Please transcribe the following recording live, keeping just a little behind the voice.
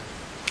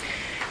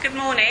Good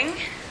morning.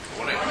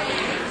 Morning.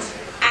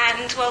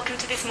 And welcome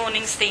to this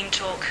morning's theme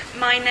talk.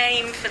 My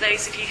name, for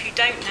those of you who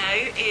don't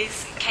know,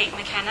 is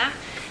McKenna,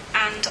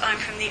 and I'm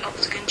from the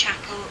Octagon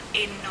Chapel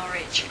in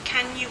Norwich.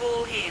 Can you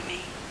all hear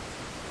me?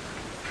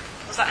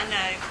 Was that a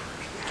no?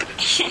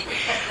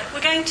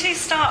 We're going to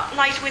start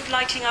with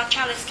lighting our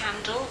chalice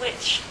candle,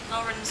 which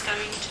Lauren's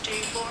going to do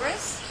for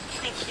us.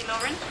 Thank you,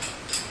 Lauren.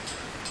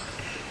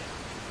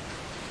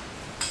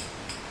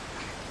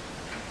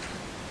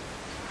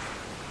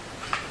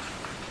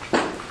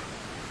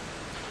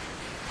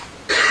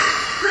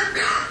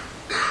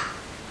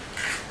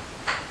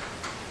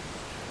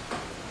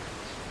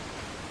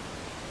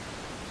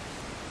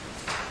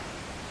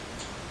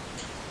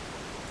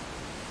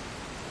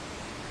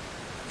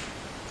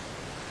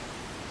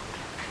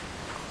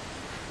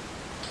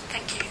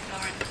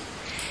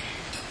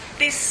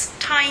 This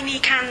tiny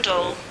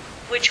candle,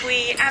 which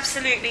we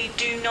absolutely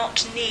do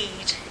not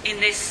need in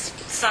this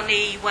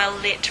sunny,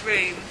 well-lit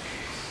room,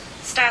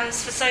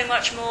 stands for so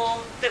much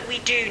more that we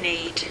do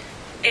need.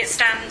 It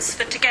stands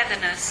for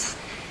togetherness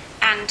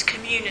and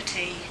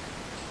community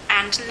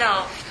and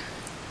love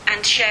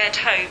and shared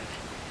hope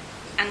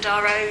and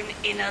our own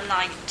inner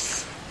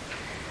lights.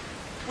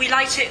 We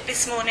light it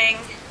this morning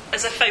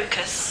as a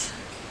focus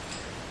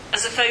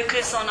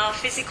on our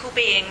physical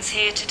beings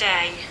here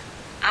today,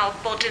 our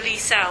bodily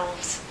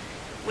selves,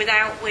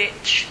 without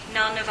which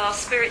none of our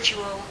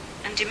spiritual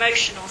and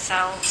emotional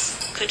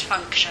selves could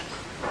function.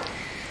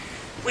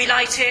 We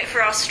light it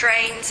for our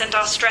strains and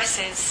our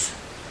stresses,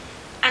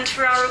 and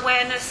for our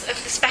awareness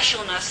of the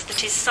specialness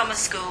that is summer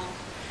school,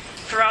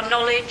 for our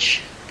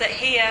knowledge that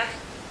here,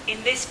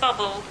 in this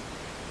bubble,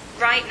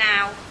 right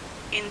now,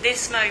 in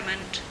this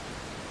moment,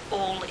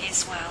 all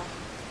is well.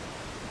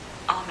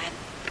 Amen.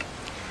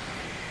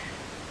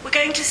 We're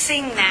going to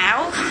sing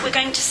now. We're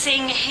going to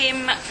sing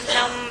hymn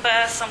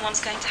number... Someone's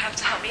going to have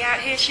to help me out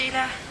here,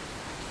 Sheila.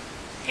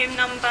 Hymn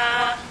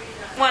number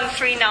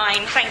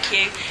 139. Thank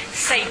you.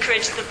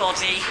 Sacred the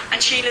Body.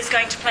 And Sheila's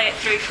going to play it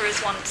through for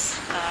us once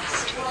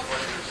first.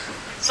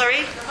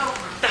 Sorry?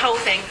 The whole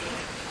thing.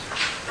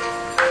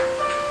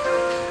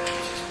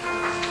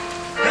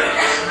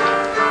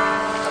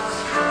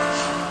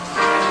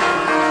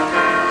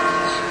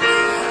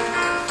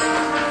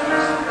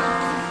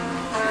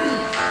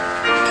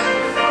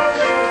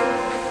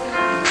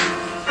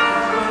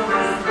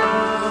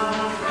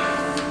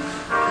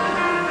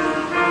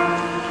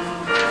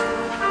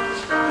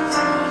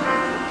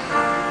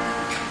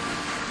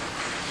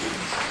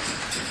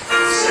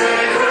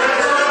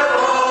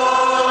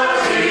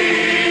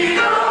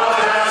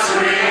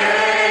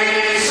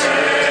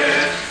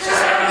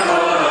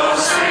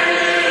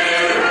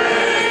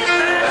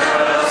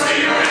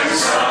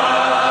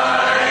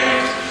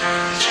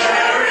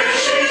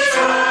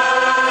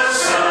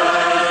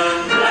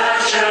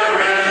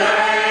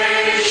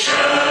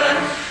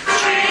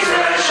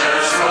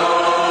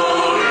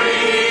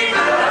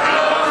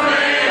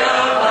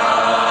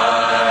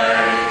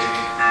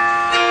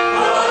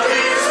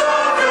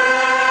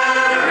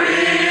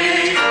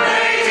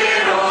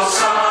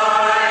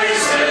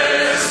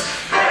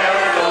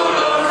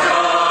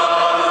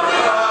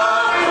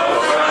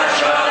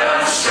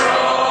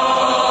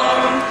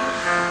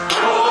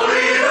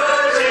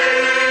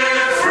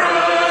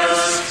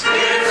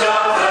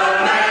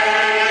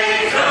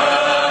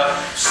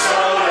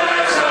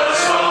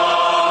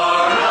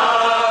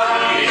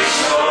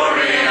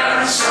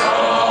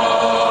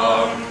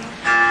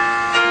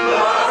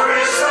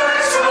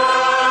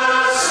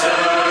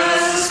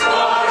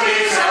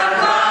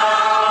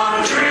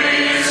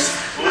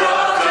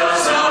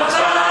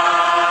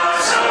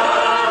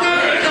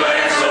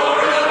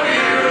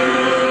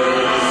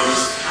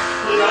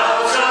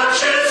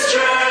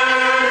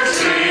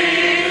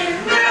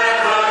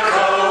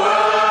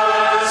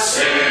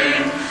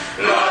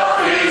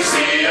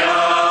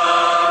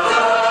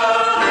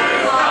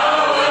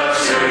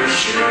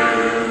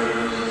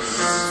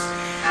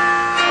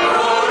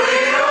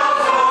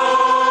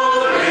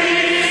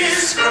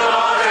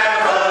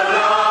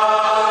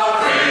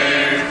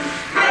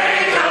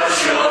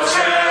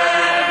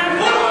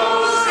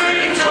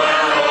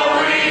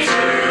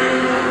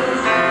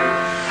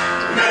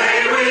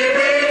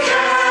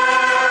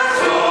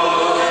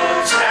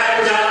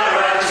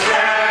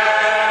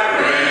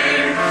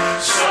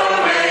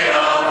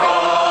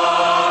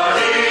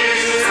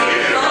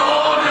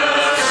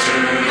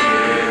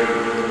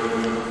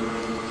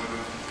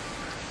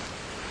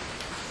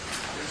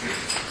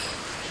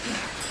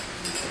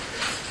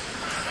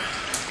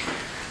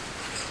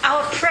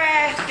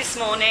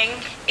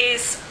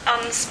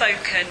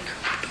 Unspoken.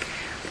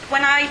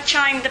 When I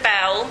chime the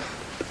bell,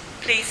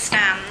 please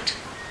stand.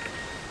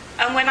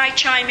 And when I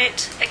chime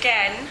it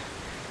again,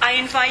 I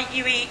invite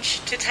you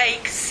each to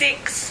take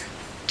 6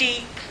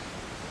 deep,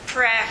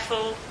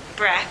 prayerful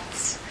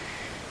breaths,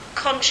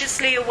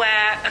 consciously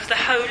aware of the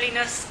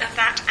holiness of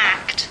that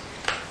act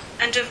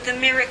and of the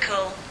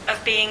miracle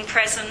of being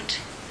present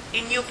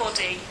in your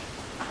body,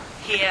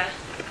 here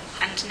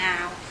and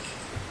now.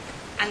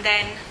 And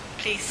then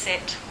please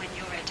sit when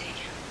you're ready.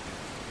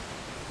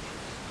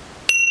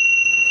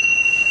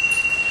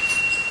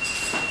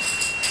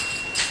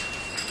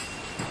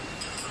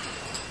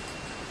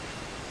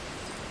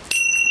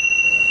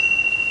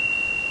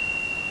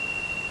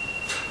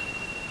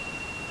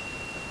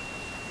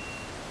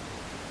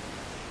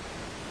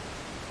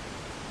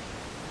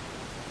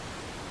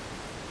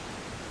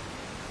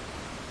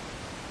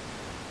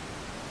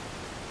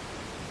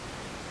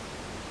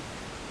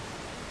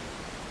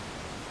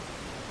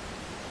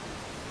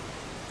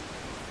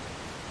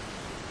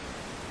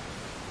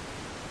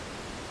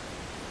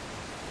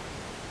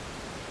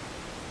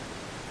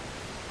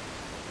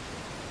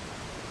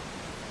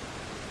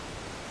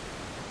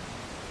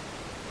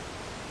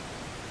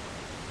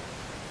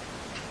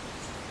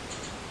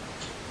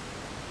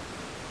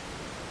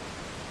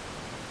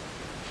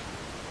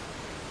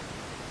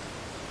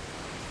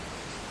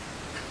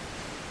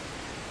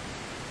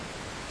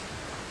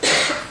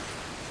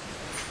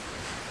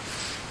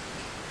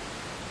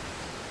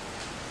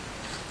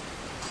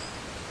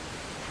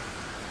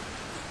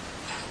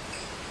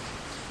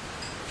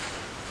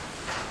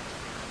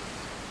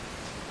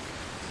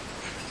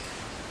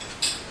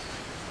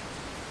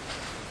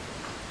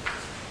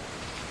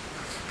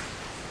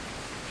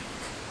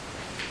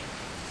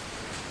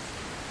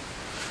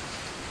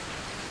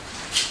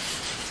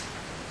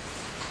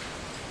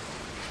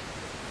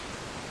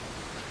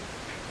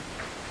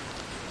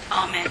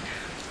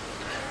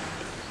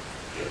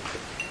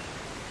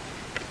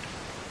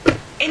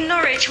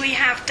 which we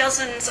have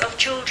dozens of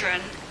children,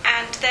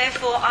 and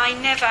therefore I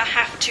never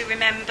have to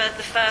remember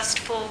the first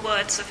 4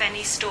 words of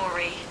any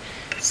story.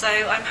 So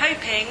I'm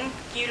hoping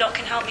you lot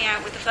can help me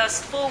out with the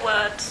first 4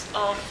 words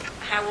of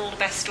how all the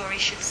best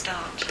stories should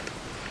start.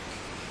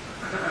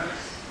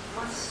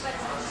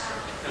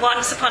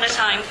 Once upon a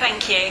time,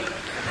 thank you.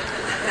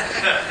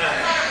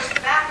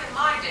 Back in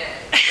my day.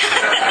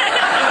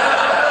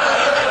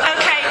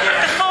 Okay,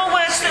 the 4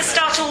 words that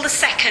start all the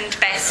second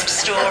best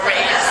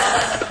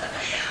stories.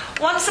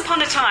 Once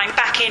upon a time,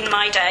 back in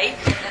my day,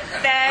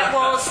 there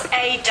was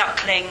a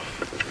duckling.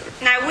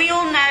 Now, we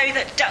all know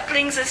that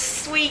ducklings are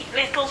sweet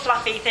little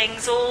fluffy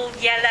things, all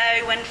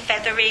yellow and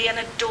feathery and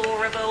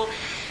adorable.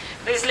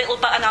 Those little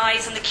button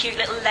eyes and the cute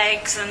little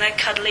legs and the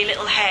cuddly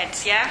little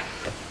heads, yeah?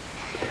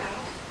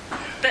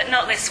 But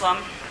not this one.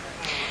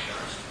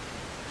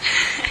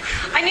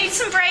 I need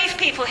some brave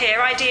people here,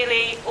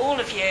 ideally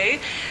all of you,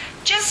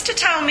 just to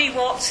tell me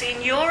what,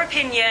 in your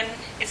opinion,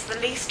 is the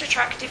least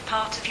attractive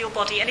part of your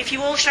body. And if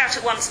you all shout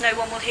at once, no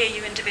one will hear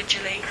you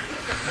individually.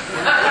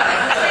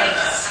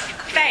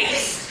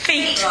 Face,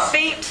 feet,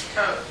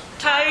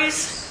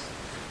 toes,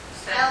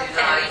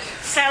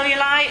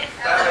 cellulite,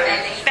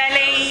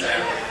 belly.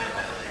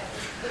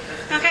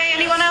 Okay,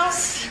 anyone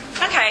else?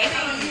 Okay.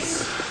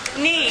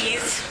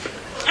 Knees.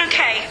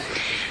 Okay.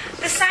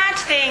 The sad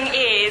thing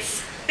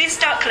is, this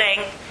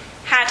duckling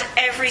had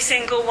every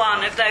single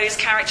one of those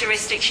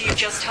characteristics you've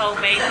just told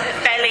me.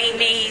 Belly,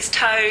 knees,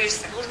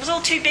 toes. It was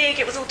all too big,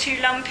 it was all too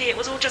lumpy, it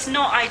was all just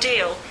not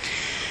ideal.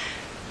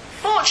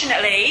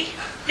 Fortunately,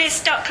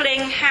 this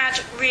duckling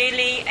had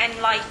really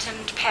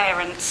enlightened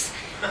parents.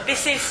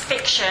 This is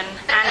fiction,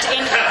 and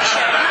in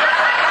fiction,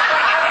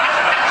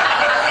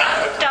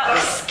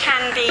 ducks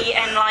can be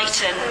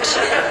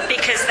enlightened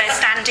because they're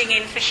standing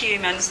in for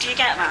humans. Do you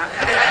get that?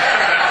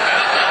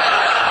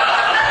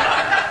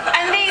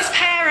 And these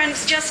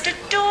parents just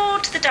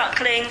adored the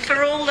duckling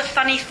for all the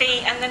funny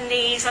feet and the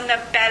knees and the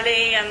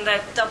belly and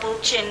the double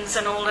chins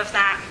and all of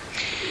that.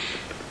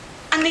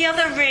 And the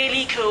other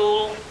really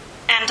cool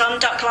and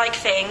unduck-like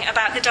thing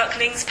about the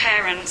duckling's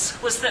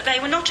parents was that they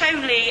were not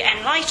only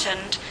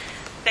enlightened,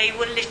 they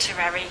were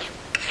literary.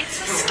 It's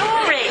a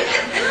story.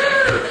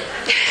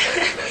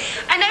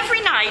 And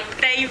every night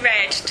they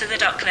read to the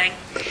duckling.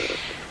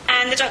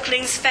 And the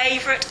duckling's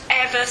favourite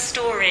ever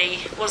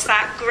story was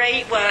that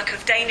great work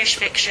of Danish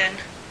fiction,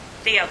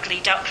 The Ugly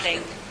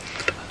Duckling.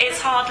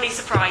 It's hardly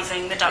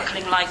surprising the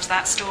duckling liked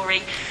that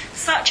story.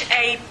 Such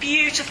a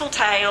beautiful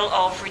tale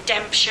of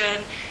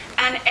redemption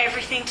and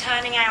everything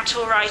turning out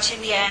all right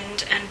in the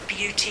end and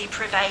beauty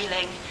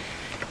prevailing.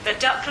 The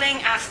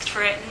duckling asked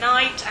for it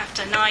night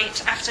after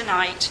night after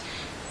night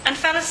and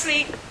fell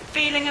asleep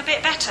feeling a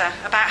bit better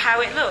about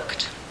how it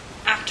looked.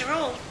 After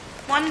all,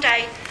 one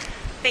day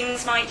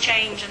things might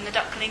change and the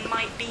duckling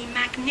might be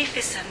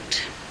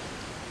magnificent.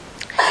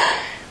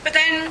 But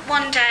then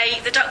one day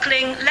the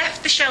duckling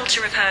left the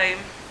shelter of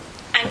home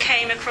and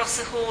came across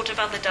a horde of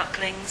other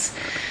ducklings.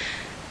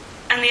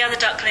 And the other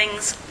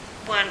ducklings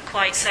weren't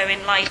quite so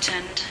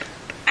enlightened.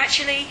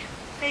 Actually,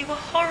 they were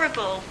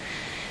horrible.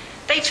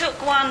 They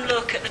took one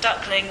look at the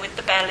duckling with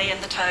the belly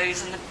and the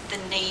toes and the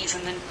knees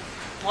and the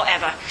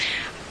whatever,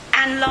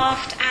 and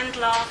laughed and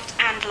laughed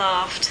and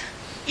laughed.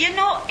 "You're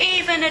not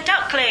even a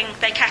duckling,"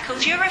 they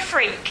cackled. "You're a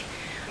freak.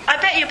 I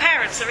bet your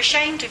parents are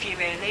ashamed of you,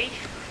 really."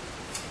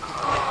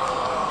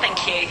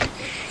 Thank you.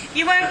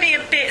 You won't be a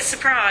bit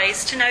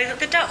surprised to know that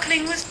the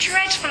duckling was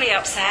dreadfully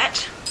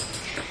upset.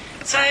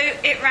 So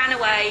it ran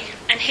away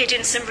and hid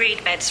in some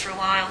reed beds for a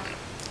while,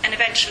 and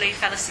eventually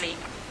fell asleep.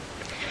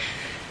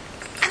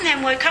 And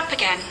then woke up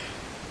again.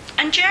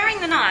 And during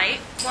the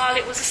night, while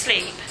it was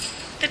asleep,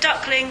 the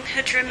duckling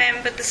had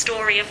remembered the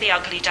story of the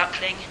ugly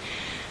duckling.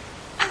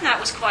 And that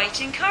was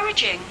quite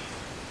encouraging.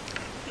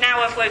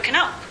 "Now I've woken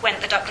up,"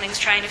 went the duckling's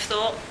train of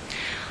thought.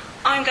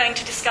 "I'm going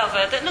to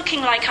discover that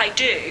looking like I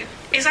do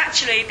is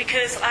actually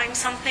because I'm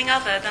something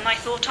other than I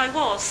thought I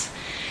was.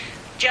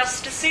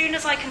 Just as soon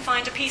as I can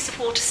find a piece of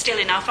water still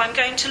enough, I'm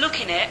going to look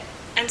in it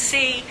and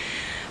see,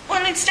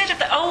 well, instead of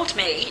the old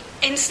me,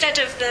 instead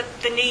of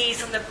the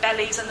knees and the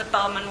bellies and the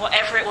bum and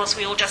whatever it was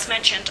we all just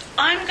mentioned,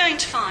 I'm going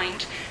to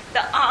find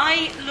that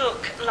I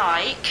look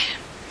like..."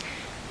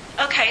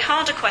 Okay,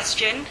 harder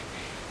question.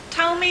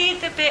 Tell me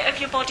the bit of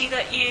your body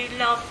that you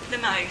love the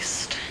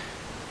most.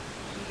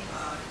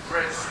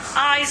 Breasts.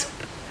 Eyes.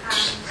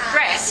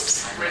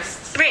 Breasts.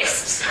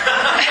 Wrists.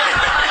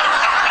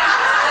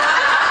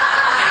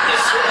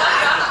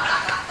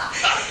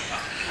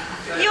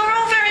 You're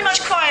all very much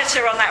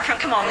quieter on that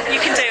front. Come on, you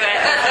can do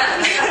it.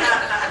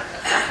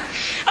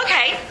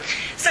 Okay,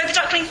 so the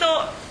duckling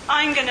thought,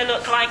 I'm going to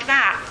look like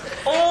that.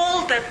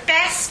 All the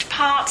best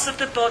parts of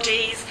the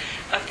bodies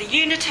of the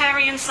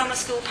Unitarian summer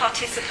school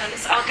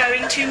participants are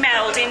going to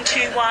meld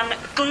into one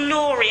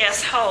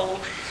glorious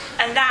whole,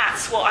 and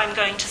that's what I'm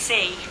going to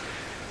see.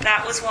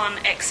 That was one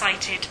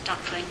excited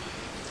duckling.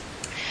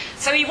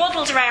 So he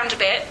waddled around a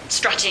bit,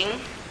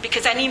 strutting,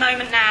 because any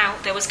moment now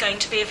there was going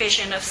to be a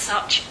vision of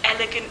such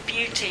elegant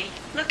beauty,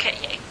 look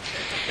at you,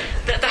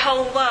 that the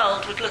whole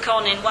world would look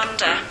on in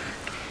wonder.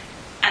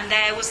 and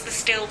there was the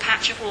still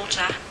patch of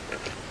water,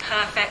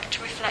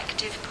 perfect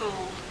reflective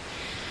pool.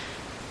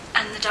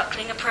 And the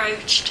duckling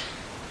approached,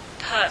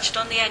 perched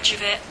on the edge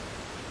of it,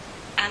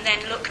 and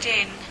then looked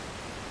in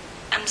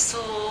and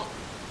saw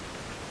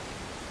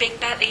big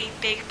belly,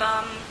 big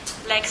bum,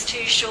 legs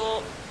too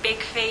short, big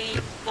feet,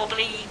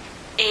 wobbly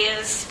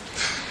ears.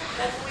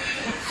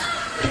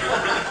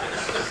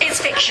 It's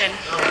fiction.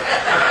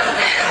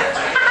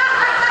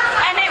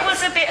 And it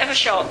was a bit of a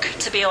shock,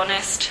 to be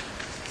honest.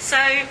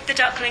 So the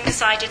duckling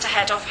decided to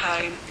head off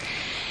home.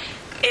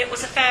 It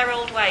was a fair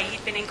old way.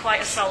 He'd been in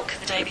quite a sulk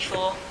the day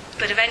before.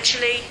 But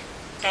eventually,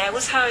 there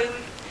was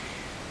home.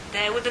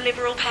 There were the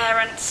liberal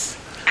parents.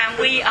 And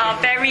we are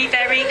very,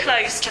 very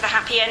close to the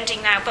happy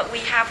ending now, but we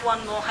have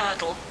one more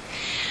hurdle.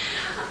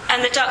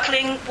 And the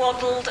duckling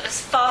waddled as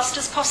fast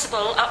as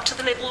possible up to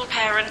the liberal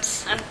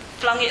parents and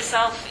flung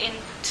itself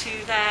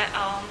into their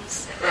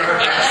arms.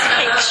 It's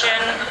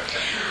fiction.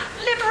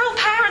 Liberal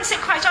parents, it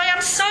cried, I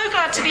am so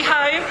glad to be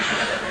home.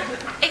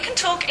 It can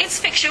talk, it's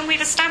fiction,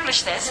 we've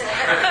established this.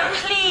 But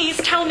please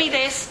tell me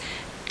this.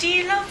 Do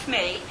you love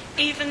me,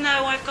 even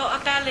though I've got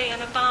a belly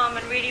and a bum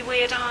and really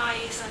weird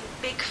eyes and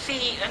big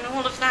feet and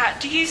all of that?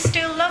 Do you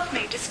still love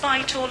me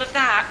despite all of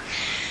that?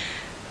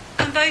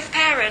 And both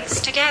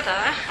parents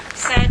together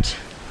said,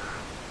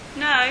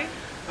 no.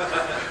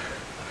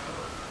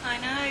 I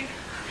know.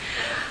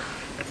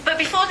 But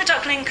before the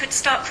duckling could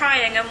start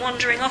crying and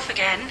wandering off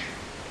again,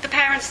 the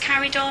parents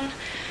carried on,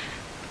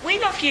 we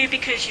love you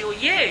because you're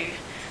you.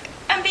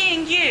 And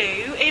being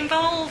you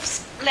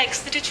involves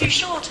legs that are too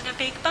short and a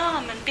big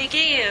bum and big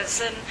ears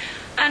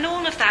and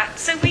all of that.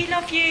 So we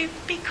love you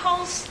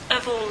because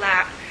of all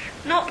that,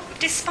 not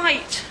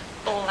despite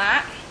all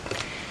that.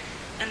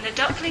 And the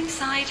duckling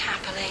sighed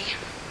happily.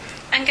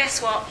 And guess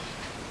what?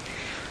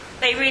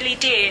 They really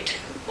did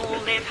all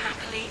live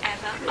happily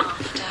ever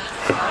after.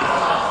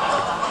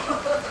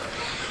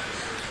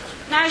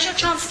 Now's your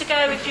chance to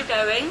go if you're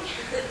going.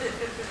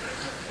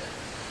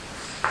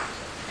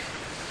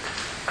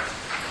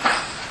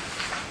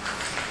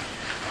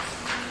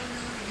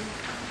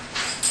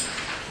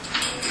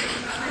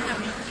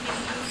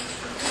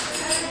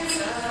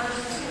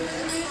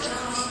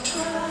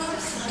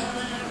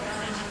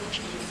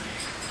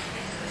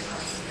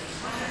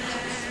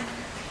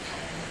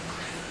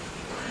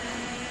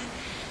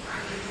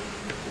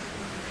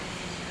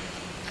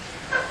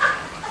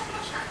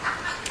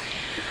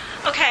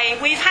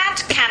 We've had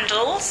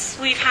candles,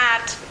 we've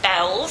had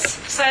bells,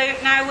 so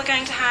now we're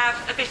going to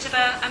have a bit of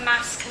a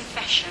mass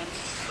confession.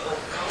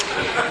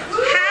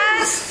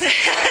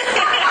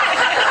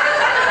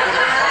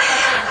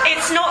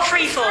 It's not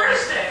freeform.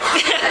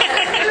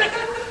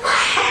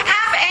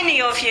 Have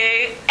any of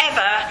you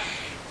ever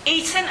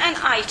eaten an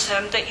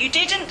item that you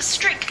didn't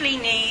strictly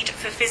need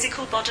for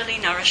physical bodily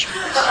nourishment?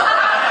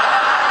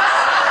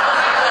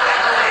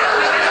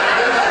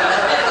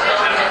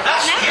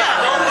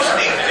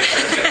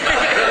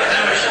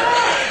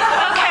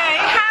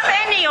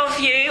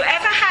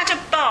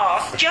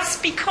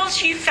 Just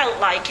because you felt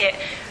like it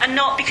and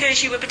not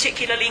because you were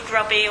particularly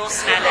grubby or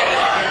smelly.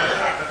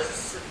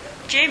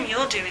 Jim,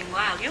 you're doing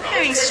well. You're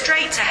going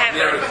straight to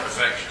heaven.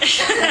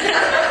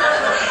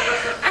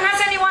 And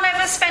has anyone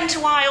ever spent a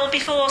while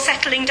before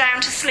settling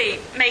down to sleep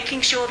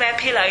making sure their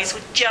pillows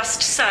were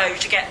just so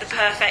to get the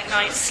perfect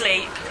night's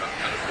sleep?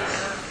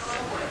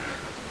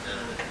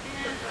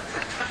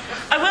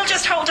 I will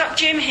just hold up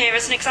Jim here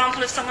as an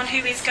example of someone who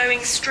is going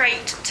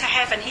straight to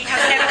heaven. He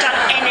has never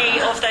done any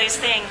of those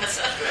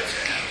things.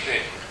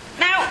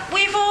 Now,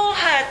 we've all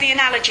heard the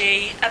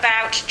analogy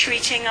about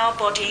treating our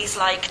bodies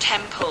like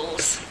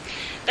temples.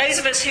 Those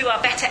of us who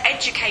are better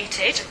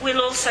educated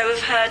will also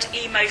have heard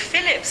Emo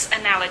Phillips'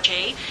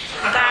 analogy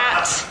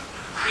that,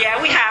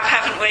 yeah, we have,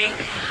 haven't we?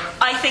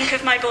 I think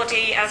of my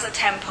body as a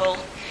temple,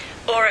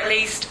 or at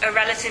least a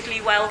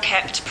relatively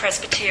well-kept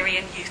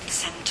Presbyterian youth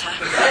centre.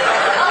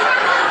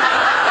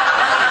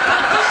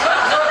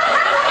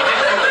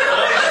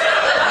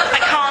 I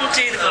can't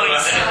do the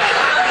voice.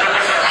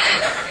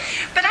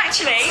 But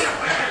actually,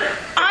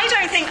 I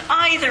don't think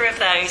either of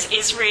those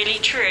is really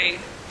true.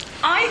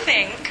 I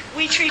think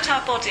we treat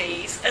our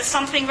bodies as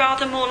something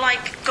rather more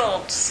like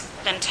gods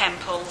than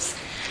temples.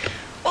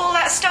 All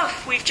that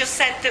stuff we've just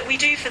said that we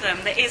do for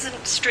them that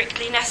isn't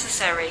strictly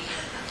necessary.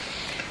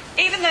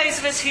 Even those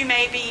of us who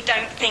maybe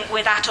don't think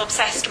we're that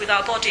obsessed with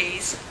our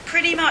bodies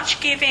pretty much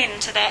give in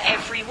to their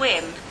every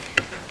whim.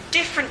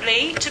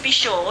 Differently, to be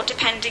sure,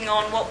 depending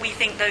on what we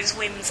think those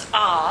whims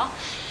are.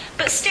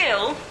 But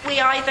still, we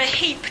either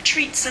heap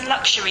treats and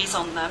luxuries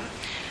on them,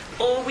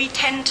 or we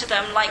tend to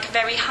them like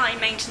very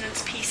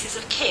high-maintenance pieces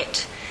of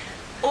kit,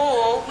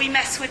 or we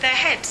mess with their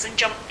heads and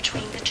jump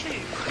between the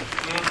two.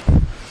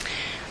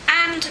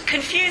 And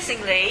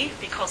confusingly,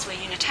 because we're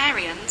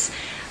Unitarians,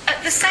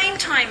 at the same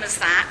time as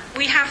that,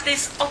 we have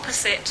this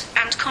opposite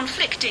and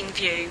conflicting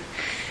view.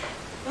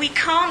 We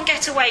can't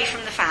get away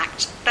from the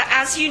fact that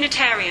as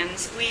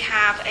Unitarians, we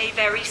have a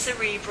very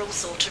cerebral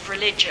sort of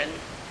religion.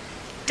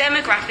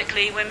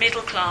 Demographically, we're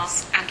middle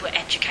class and we're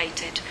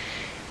educated.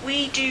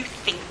 We do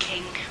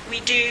thinking, we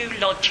do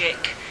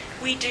logic,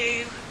 we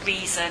do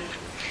reason.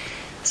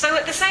 So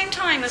at the same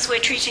time as we're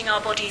treating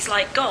our bodies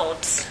like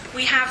gods,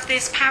 we have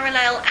this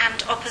parallel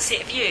and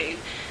opposite view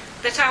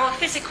that our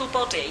physical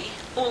body,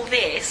 all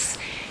this,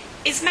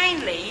 is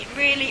mainly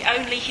really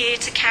only here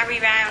to carry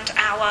around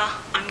our,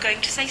 I'm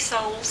going to say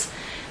souls,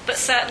 but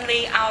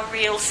certainly our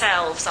real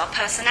selves, our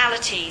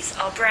personalities,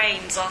 our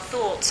brains, our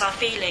thoughts, our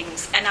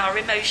feelings, and our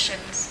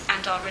emotions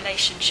and our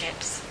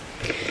relationships.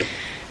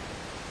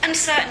 And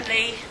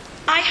certainly,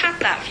 I had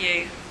that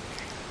view.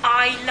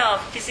 I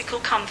love physical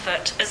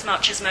comfort as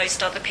much as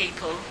most other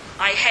people.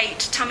 I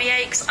hate tummy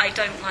aches, I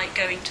don't like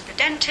going to the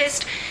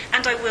dentist,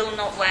 and I will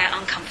not wear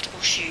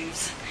uncomfortable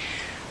shoes.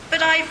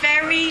 But I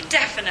very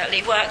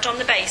definitely worked on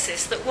the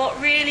basis that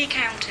what really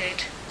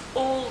counted,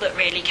 all that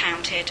really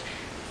counted,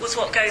 was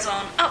what goes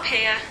on up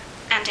here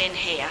and in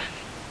here.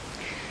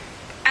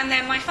 And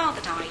then my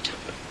father died.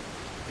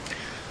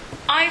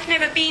 I've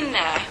never been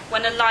there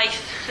when a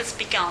life has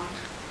begun,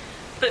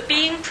 but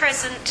being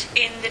present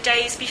in the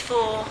days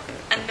before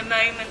and the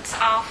moments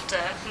after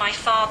my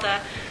father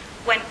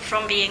went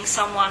from being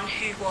someone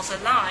who was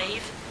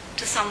alive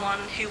to someone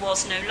who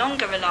was no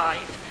longer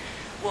alive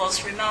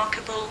was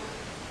remarkable,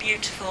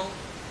 beautiful,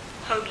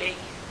 holy,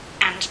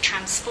 and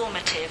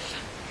transformative.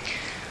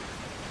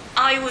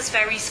 I was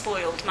very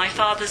spoiled. My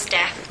father's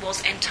death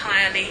was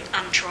entirely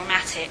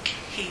untraumatic.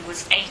 He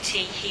was 80,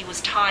 he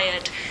was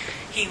tired,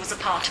 he was a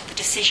part of the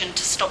decision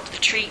to stop the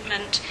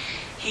treatment,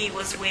 he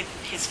was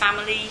with his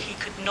family, he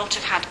could not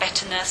have had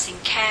better nursing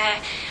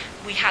care,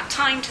 we had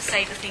time to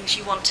say the things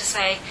you want to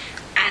say,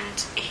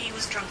 and he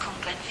was drunk on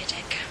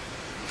Glenfiddich.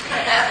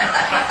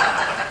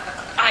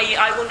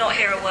 I will not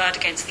hear a word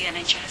against the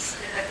NHS.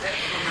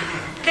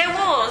 There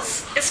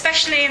was,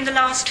 especially in the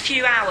last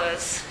few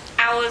hours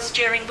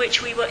during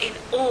which we were in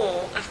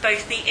awe of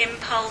both the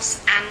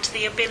impulse and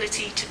the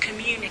ability to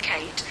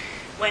communicate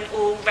when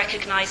all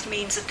recognised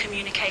means of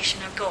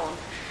communication are gone.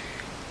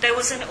 There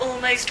was an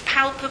almost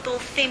palpable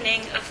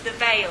thinning of the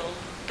veil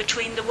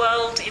between the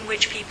world in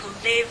which people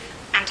live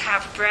and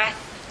have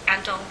breath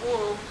and are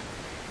warm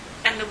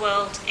and the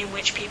world in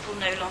which people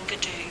no longer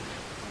do.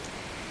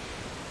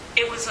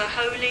 It was a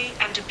holy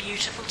and a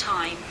beautiful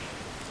time,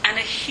 and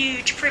a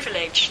huge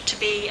privilege to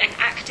be an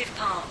active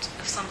part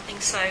of something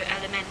so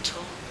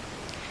elemental.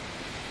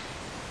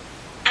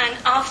 And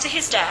after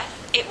his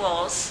death, it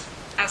was,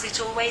 as it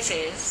always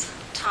is,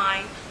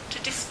 time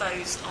to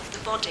dispose of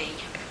the body.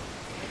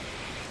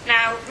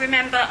 Now,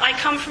 remember, I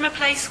come from a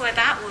place where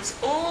that was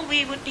all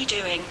we would be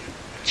doing,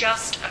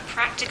 just a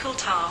practical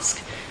task.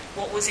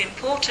 What was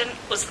important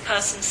was the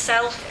person's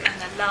self and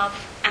the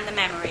love and the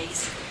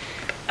memories.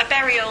 A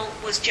burial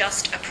was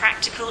just a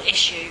practical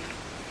issue.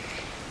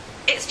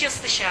 It's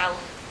just the shell.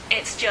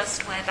 It's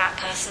just where that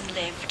person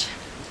lived.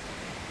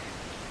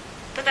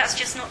 But that's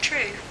just not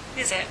true,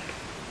 is it?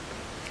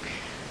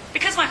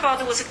 Because my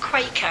father was a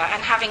Quaker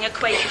and having a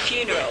Quaker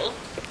funeral,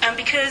 and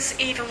because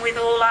even with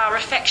all our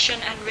affection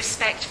and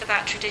respect for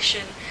that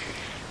tradition,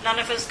 none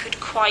of us could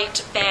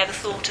quite bear the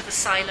thought of a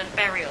silent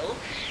burial,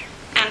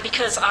 and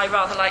because I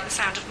rather like the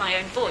sound of my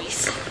own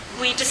voice,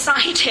 we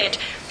decided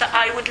that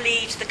I would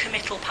lead the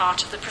committal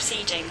part of the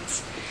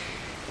proceedings.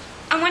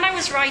 And when I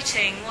was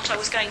writing what I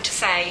was going to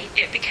say,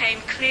 it became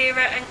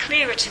clearer and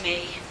clearer to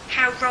me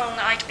how wrong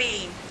I'd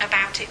been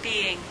about it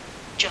being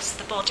just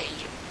the body.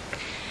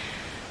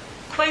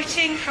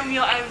 Quoting from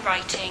your own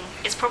writing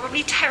is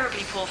probably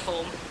terribly poor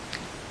form,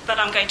 but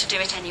I'm going to do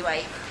it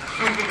anyway.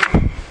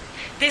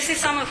 This is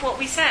some of what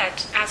we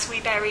said as we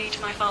buried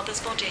my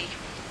father's body.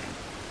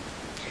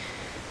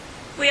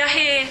 We are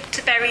here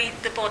to bury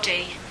the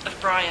body of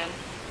Brian.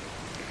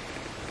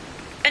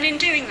 And in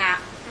doing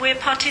that, we're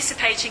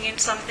participating in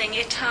something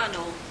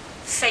eternal,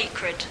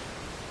 sacred,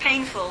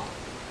 painful,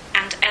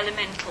 and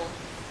elemental.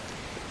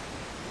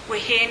 We're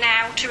here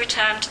now to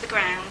return to the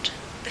ground,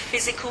 the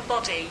physical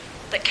body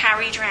that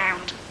carried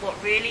round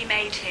what really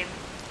made him,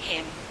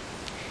 him.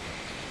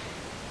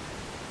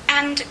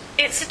 And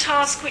it's a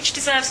task which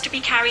deserves to be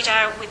carried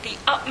out with the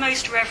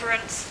utmost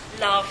reverence,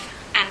 love,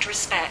 and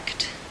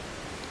respect.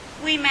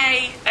 We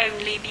may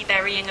only be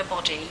burying a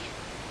body,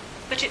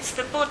 but it's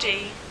the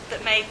body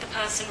that made the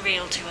person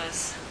real to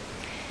us.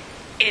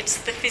 It's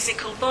the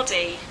physical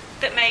body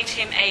that made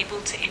him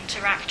able to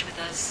interact with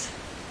us.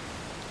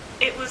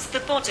 It was the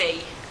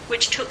body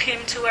which took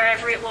him to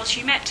wherever it was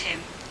you met him,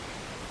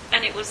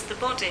 and it was the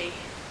body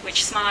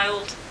which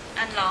smiled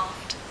and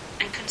laughed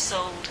and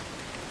consoled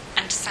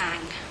and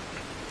sang.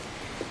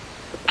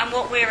 And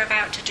what we're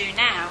about to do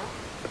now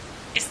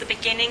is the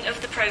beginning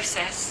of the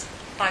process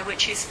by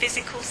which his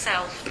physical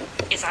self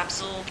is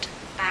absorbed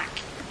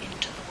back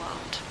into the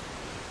world.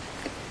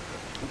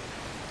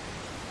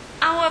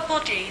 Our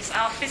bodies,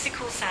 our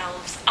physical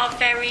selves, are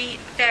very,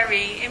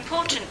 very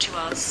important to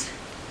us.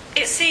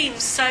 It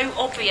seems so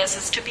obvious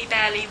as to be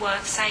barely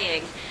worth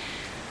saying,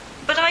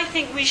 but I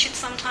think we should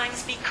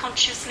sometimes be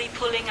consciously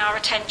pulling our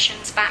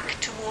attentions back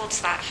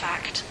towards that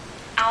fact.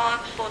 Our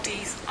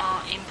bodies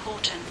are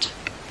important.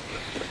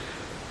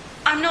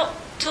 I'm not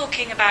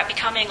talking about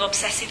becoming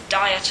obsessive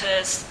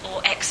dieters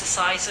or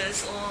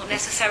exercisers or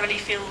necessarily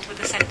filled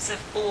with a sense of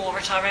awe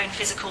at our own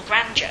physical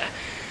grandeur.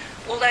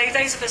 Although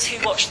those of us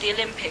who watched the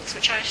Olympics,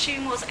 which I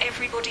assume was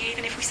everybody,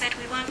 even if we said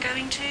we weren't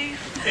going to,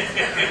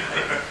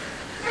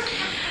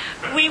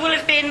 we will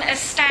have been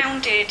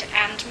astounded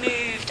and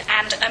moved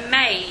and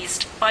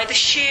amazed by the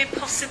sheer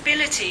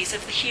possibilities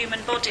of the human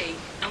body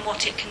and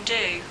what it can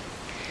do.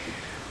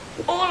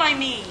 All I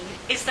mean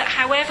is that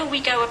however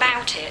we go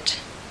about it,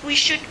 we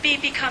should be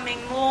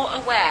becoming more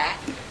aware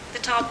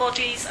that our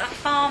bodies are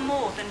far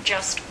more than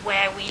just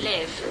where we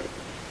live.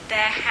 They're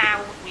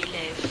how we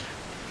live.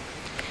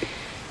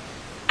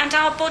 And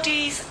our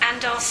bodies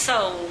and our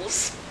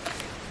souls,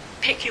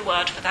 pick your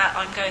word for that,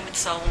 I'm going with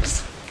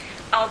souls.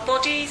 Our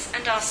bodies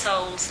and our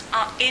souls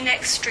are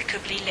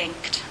inextricably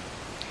linked.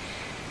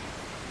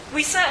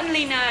 We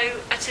certainly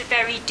know at a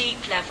very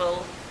deep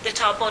level that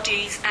our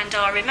bodies and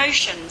our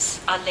emotions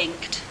are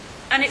linked,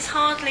 and it's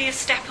hardly a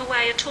step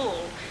away at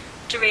all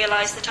to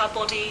realise that our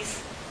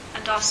bodies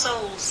and our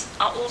souls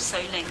are also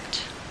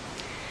linked.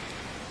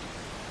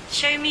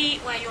 Show me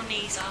where your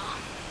knees are.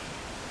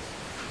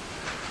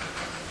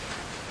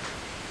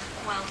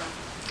 Well done.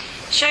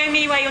 Show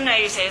me where your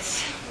nose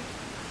is.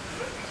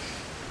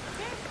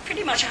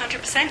 Pretty much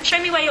 100%. Show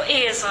me where your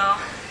ears are.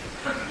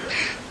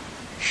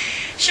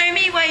 Show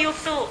me where your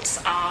thoughts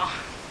are.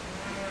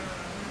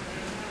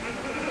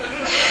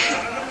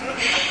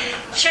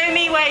 Show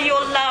me where your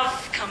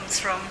love comes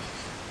from.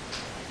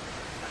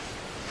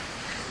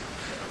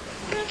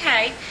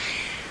 Okay.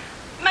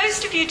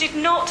 Most of you did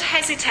not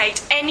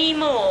hesitate any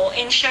more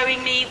in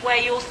showing me where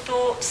your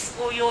thoughts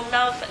or your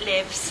love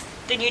lives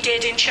than you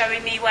did in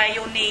showing me where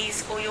your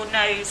knees or your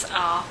nose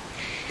are.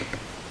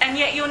 And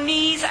yet your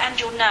knees and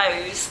your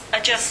nose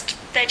are just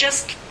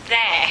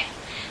there.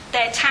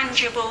 They're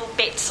tangible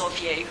bits of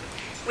you,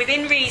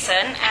 within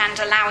reason and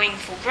allowing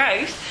for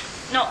growth.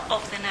 Not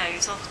of the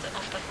nose, of the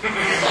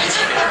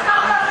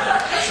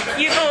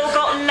You've all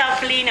got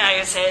lovely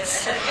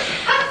noses.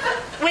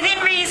 Within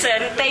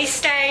reason, they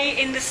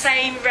stay in the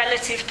same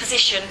relative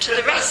position to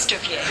the rest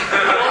of you, your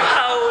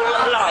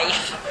whole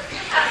life.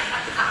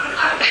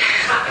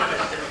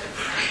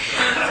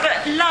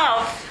 But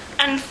love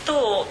and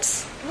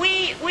thoughts,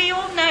 we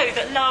all know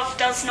that love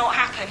does not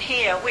happen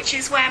here, which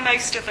is where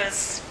most of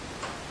us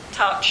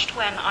touched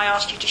when I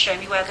asked you to show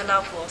me where the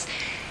love was.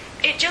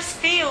 It just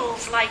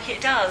feels like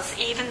it does,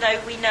 even though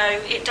we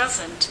know it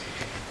doesn't.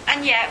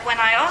 And yet, when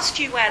I asked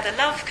you where the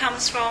love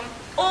comes from,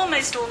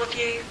 almost all of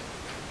you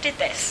did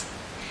this.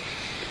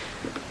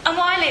 And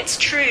while it's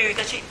true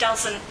that it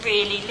doesn't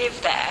really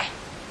live there,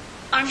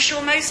 I'm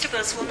sure most of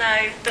us will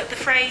know that the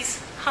phrase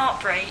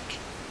heartbreak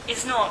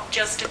is not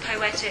just a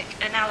poetic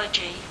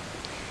analogy.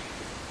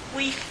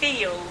 We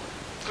feel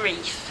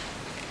grief.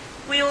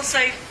 We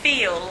also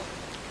feel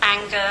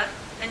anger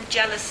and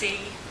jealousy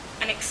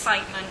and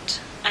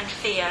excitement and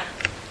fear.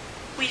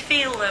 We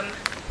feel them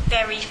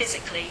very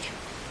physically.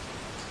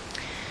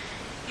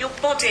 Your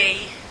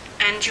body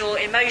and your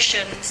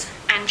emotions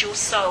and your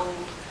soul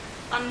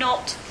are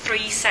not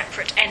three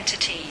separate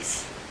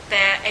entities.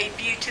 They're a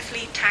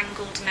beautifully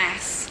tangled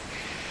mess.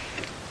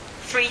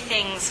 Three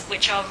things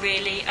which are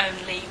really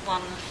only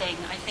one thing.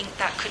 I think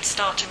that could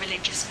start a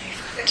religious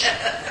movement.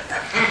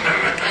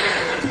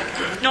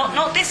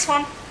 Not this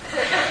one.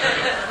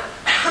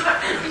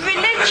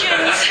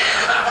 Religions.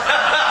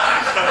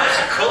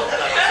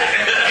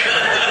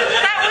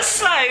 That was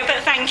slow,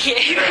 but thank you.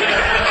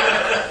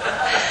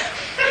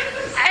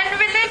 And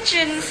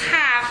religions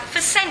have,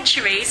 for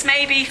centuries,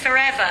 maybe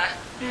forever,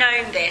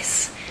 known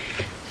this.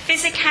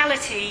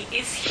 Physicality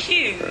is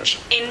huge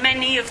in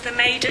many of the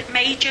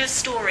major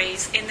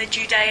stories in the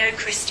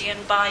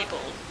Judeo-Christian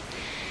Bible.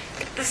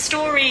 The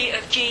story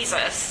of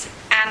Jesus,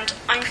 and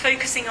I'm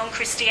focusing on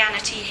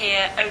Christianity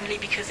here only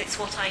because it's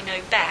what I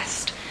know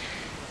best,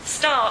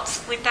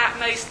 starts with that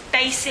most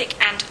basic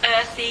and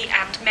earthy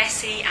and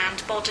messy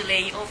and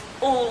bodily of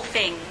all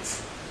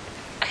things,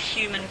 a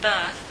human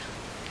birth.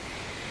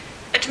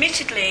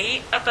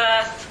 Admittedly, a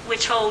birth, we're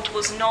told,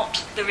 was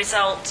not the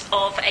result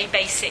of a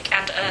basic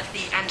and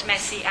earthy and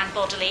messy and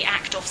bodily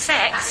act of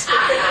sex,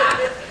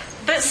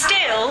 but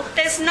still,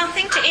 there's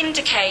nothing to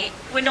indicate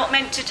we're not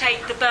meant to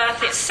take the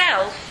birth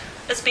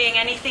itself as being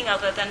anything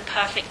other than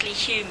perfectly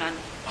human.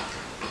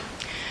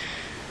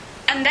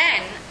 And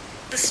then,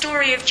 the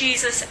story of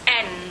Jesus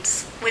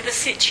ends with a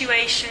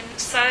situation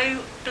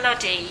so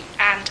bloody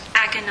and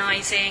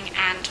agonising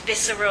and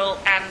visceral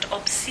and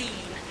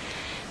obscene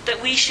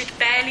that we should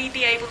barely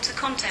be able to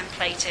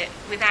contemplate it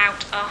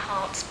without our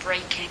hearts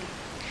breaking.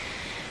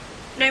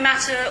 No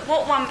matter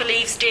what one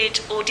believes did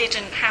or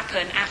didn't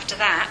happen after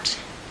that,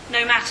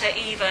 no matter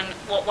even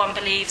what one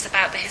believes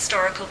about the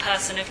historical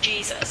person of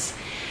Jesus,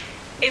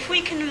 if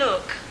we can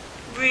look,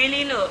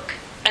 really look,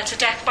 at a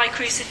death by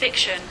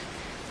crucifixion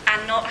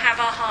and not have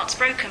our hearts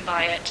broken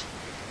by it,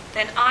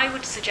 then I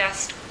would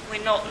suggest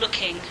we're not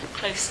looking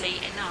closely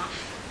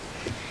enough.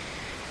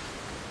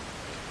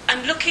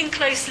 And looking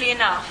closely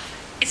enough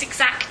is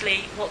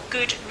exactly what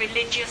good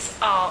religious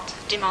art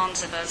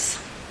demands of us.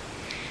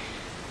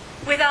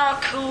 With our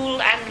cool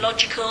and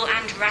logical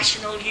and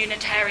rational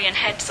Unitarian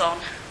heads on,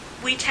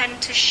 we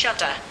tend to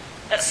shudder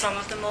at some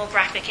of the more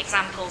graphic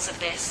examples of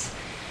this.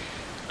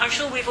 I'm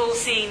sure we've all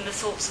seen the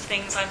sorts of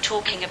things I'm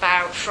talking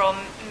about, from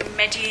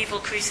medieval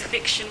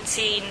crucifixion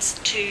scenes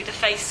to the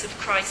face of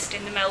Christ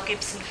in the Mel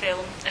Gibson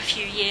film a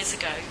few years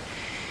ago.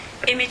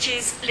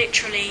 Images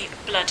literally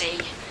bloody,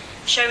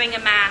 showing a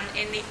man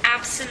in the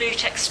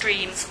absolute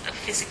extremes of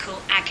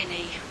physical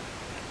agony.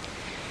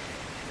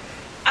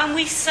 And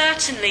we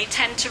certainly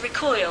tend to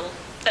recoil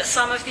at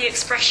some of the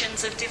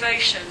expressions of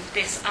devotion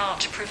this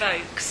art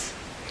provokes.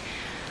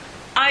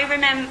 I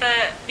remember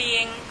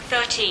being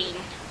 13,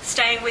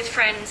 staying with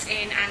friends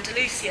in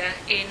Andalusia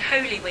in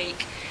Holy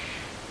Week,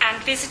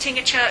 and visiting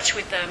a church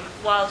with them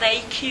while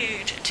they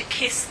queued to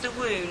kiss the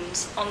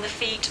wounds on the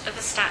feet of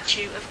a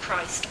statue of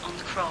Christ on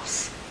the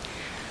cross.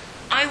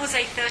 I was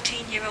a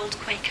 13-year-old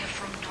Quaker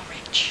from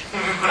Norwich.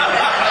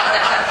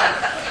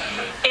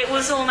 It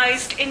was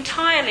almost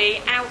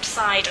entirely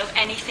outside of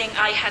anything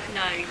I had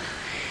known.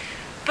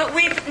 But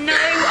with no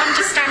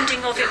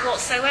understanding of it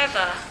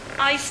whatsoever,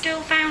 I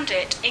still found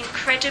it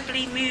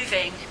incredibly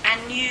moving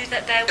and knew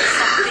that there was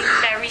something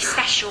very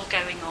special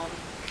going on.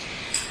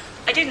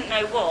 I didn't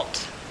know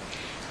what.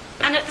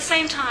 And at the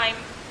same time,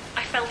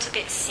 I felt a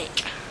bit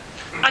sick.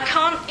 I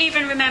can't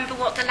even remember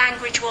what the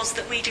language was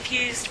that we'd have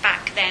used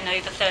back then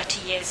over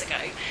 30 years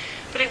ago,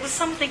 but it was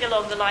something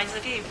along the lines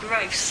of, ew,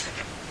 gross.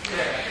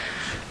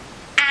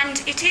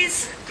 And it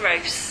is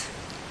gross.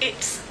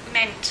 It's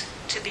meant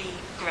to be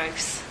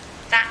gross.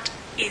 That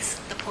is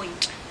the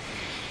point.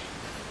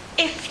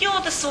 If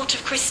you're the sort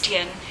of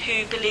Christian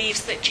who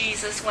believes that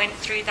Jesus went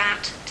through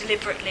that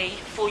deliberately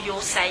for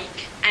your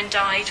sake and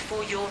died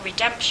for your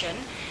redemption,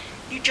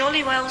 you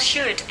jolly well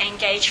should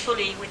engage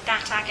fully with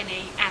that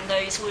agony and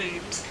those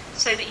wounds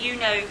so that you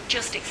know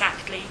just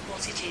exactly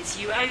what it is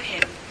you owe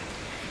him.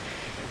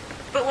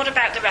 But what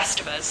about the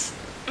rest of us?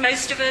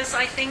 Most of us,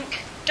 I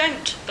think,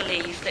 don't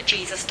believe that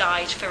Jesus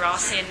died for our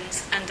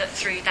sins and that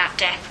through that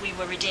death we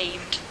were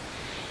redeemed.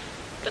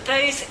 But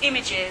those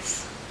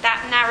images,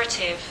 that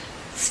narrative,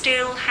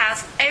 still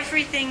has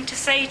everything to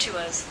say to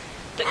us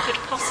that could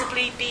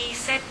possibly be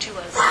said to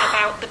us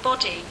about the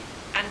body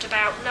and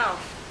about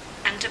love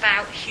and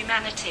about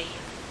humanity.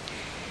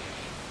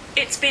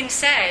 It's been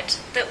said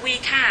that we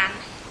can,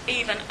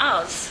 even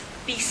us,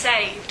 be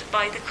saved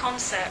by the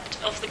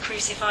concept of the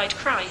crucified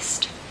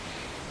Christ.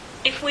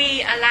 If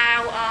we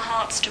allow our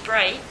hearts to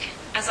break,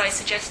 as I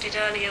suggested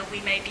earlier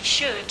we maybe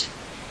should,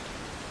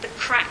 the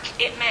crack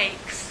it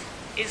makes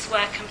is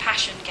where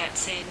compassion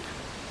gets in.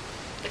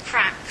 The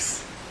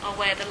cracks are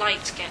where the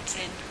light gets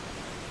in.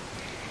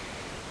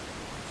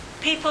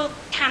 People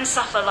can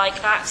suffer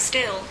like that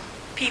still.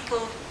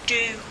 People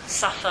do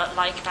suffer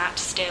like that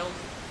still.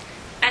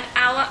 And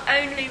our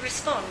only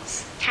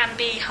response can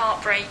be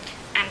heartbreak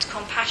and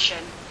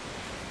compassion.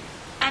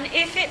 And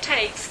if it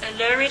takes a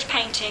lurid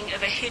painting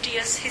of a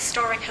hideous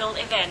historical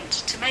event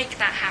to make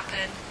that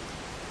happen,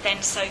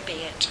 then so be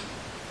it.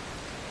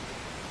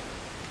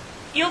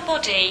 Your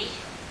body,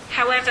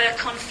 however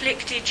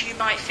conflicted you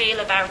might feel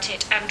about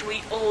it, and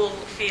we all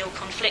feel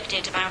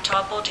conflicted about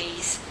our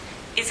bodies,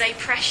 is a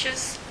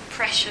precious,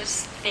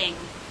 precious thing.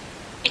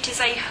 It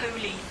is a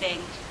holy thing.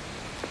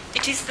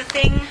 It is the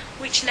thing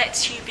which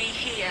lets you be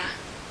here.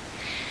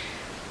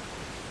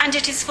 And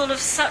it is full of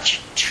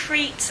such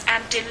treats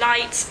and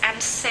delights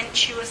and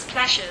sensuous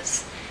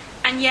pleasures,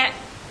 and yet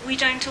we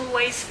don't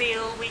always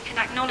feel we can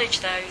acknowledge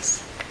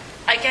those.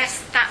 I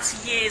guess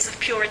that's years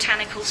of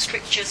puritanical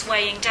strictures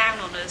weighing down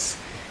on us,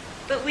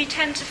 but we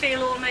tend to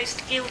feel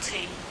almost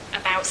guilty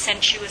about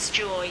sensuous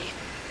joy.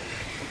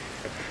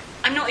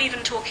 I'm not even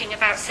talking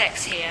about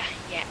sex here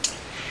yet.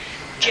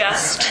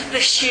 Just the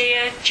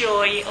sheer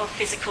joy of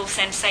physical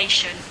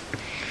sensation.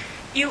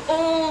 You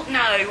all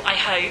know, I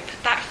hope,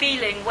 that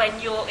feeling when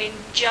you're in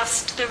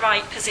just the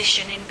right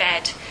position in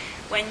bed,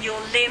 when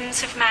your limbs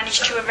have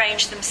managed to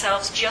arrange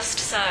themselves just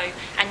so,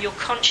 and you're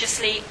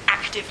consciously,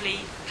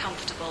 actively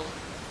comfortable.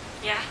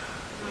 Yeah?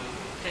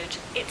 Good.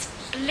 It's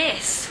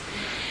bliss.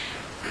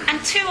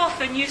 And too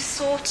often you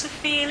sort of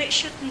feel it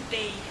shouldn't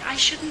be. I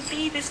shouldn't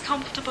be this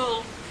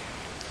comfortable.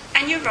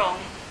 And you're wrong.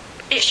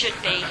 It should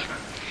be.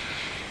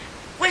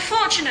 We're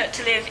fortunate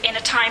to live in a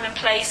time and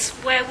place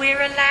where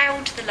we're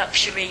allowed the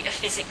luxury of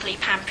physically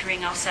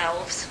pampering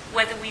ourselves,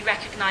 whether we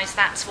recognise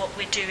that's what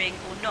we're doing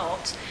or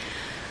not.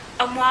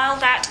 And while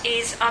that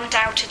is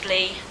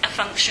undoubtedly a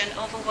function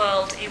of a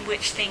world in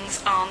which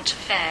things aren't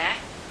fair,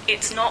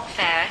 it's not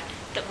fair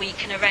that we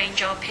can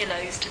arrange our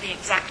pillows to the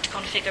exact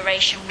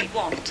configuration we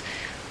want,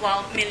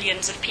 while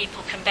millions of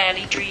people can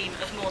barely dream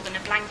of more than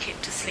a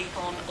blanket to sleep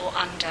on or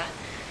under.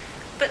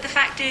 But the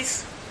fact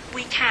is,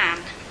 we can.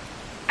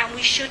 And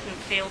we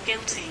shouldn't feel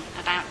guilty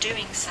about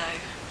doing so.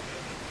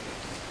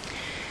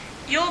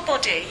 Your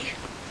body,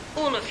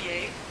 all of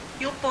you,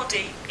 your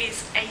body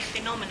is a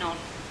phenomenon.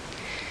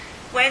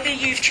 Whether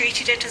you've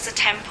treated it as a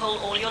temple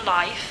all your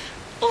life,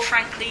 or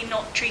frankly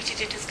not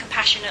treated it as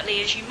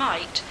compassionately as you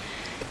might,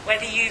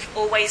 whether you've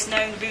always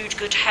known rude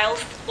good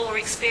health or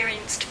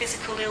experienced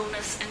physical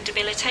illness and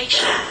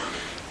debilitation,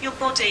 Your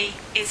body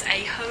is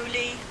a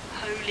holy,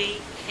 holy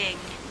thing.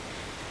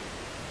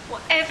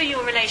 Whatever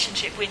your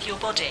relationship with your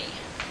body,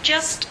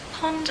 just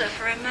ponder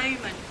for a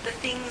moment the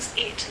things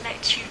it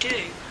lets you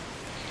do.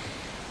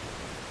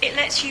 It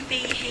lets you be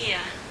here.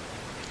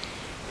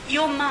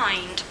 Your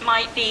mind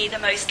might be the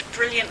most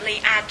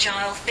brilliantly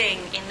agile thing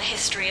in the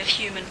history of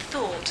human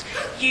thought.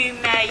 You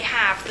may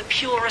have the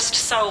purest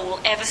soul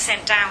ever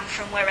sent down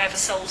from wherever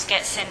souls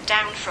get sent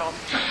down from.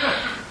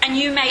 And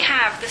you may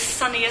have the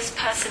sunniest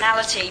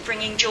personality,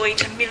 bringing joy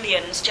to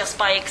millions just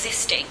by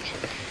existing.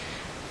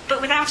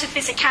 But without a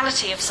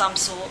physicality of some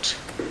sort,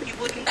 you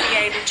wouldn't be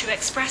able to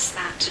express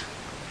that.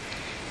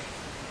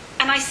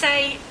 And I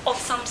say of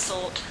some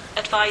sort,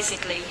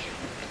 advisedly.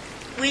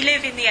 We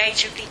live in the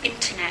age of the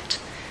internet.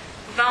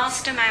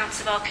 Vast amounts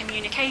of our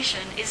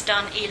communication is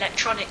done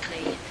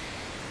electronically.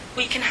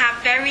 We can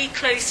have very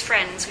close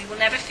friends we will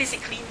never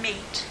physically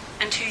meet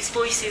and whose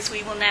voices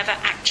we will never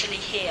actually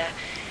hear.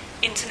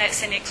 Internet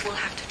cynics will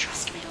have to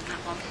trust me on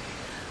that one.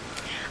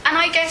 And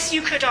I guess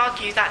you could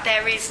argue that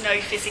there is no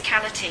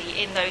physicality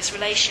in those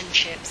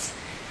relationships.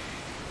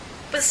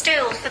 But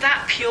still, for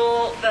that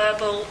pure,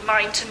 verbal,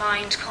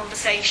 mind-to-mind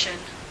conversation,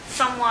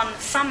 someone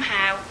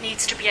somehow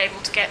needs to be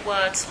able to get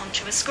words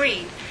onto a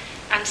screen,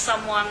 and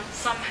someone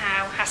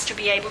somehow has to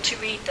be able to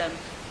read them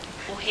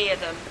or hear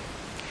them.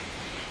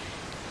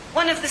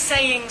 One of the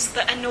sayings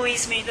that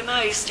annoys me the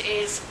most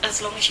is,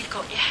 as long as you've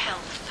got your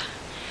health.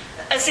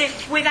 As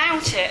if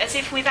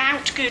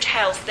without good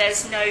health,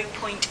 there's no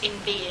point in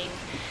being.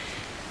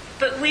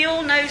 But we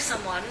all know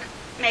someone,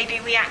 maybe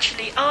we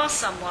actually are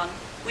someone,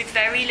 with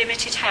very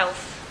limited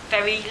health,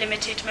 very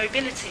limited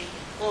mobility,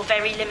 or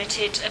very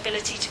limited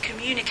ability to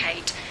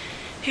communicate,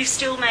 who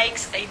still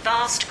makes a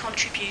vast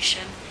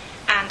contribution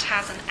and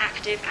has an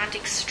active and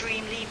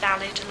extremely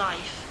valid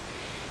life.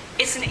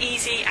 It's an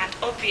easy and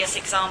obvious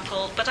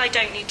example, but I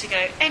don't need to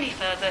go any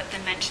further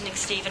than mentioning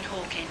Stephen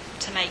Hawking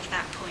to make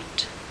that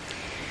point.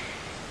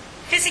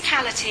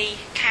 Physicality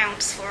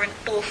counts for an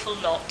awful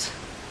lot,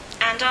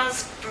 and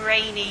us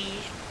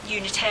brainy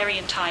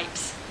Unitarian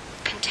types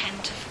can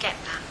tend to forget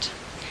that.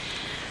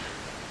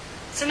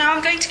 So now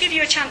I'm going to give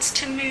you a chance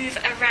to move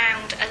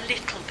around a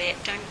little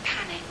bit. Don't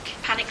panic.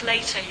 Panic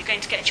later. You're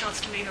going to get a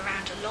chance to move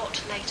around a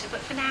lot later,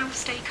 but for now,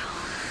 stay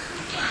calm.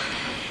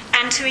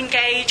 And to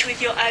engage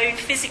with your own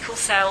physical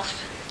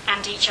self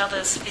and each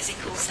other's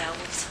physical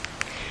selves.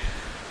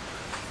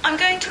 I'm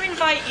going to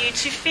invite you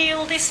to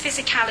feel this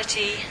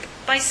physicality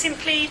by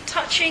simply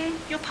touching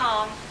your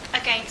palm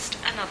against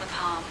another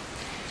palm.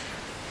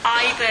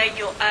 Either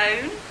your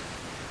own,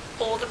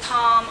 or the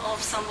palm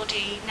of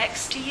somebody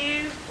next to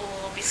you,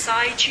 or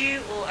beside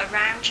you, or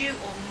around you,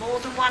 or more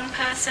than one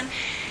person.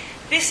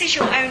 This is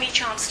your only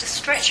chance to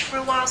stretch for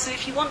a while, so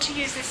if you want to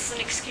use this as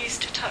an excuse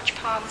to touch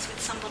palms with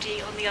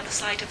somebody on the other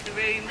side of the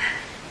room,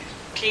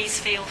 please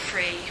feel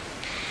free.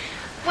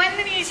 When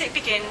the music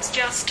begins,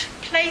 just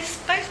place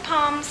both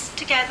palms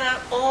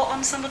together or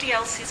on somebody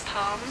else's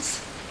palms.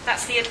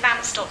 That's the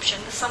advanced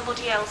option. The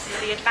somebody else is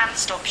the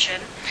advanced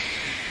option.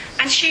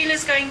 And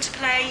Sheila's going to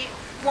play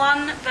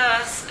one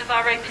verse of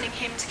our opening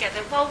hymn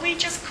together while we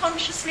just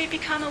consciously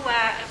become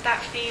aware of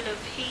that feel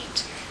of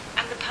heat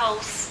and the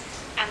pulse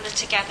and the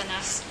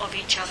togetherness of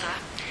each other.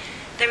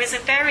 There is a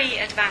very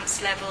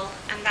advanced level,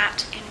 and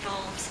that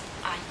involves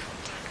eye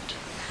contact.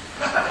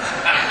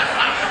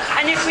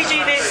 And if we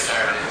do this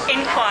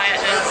in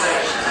quietness.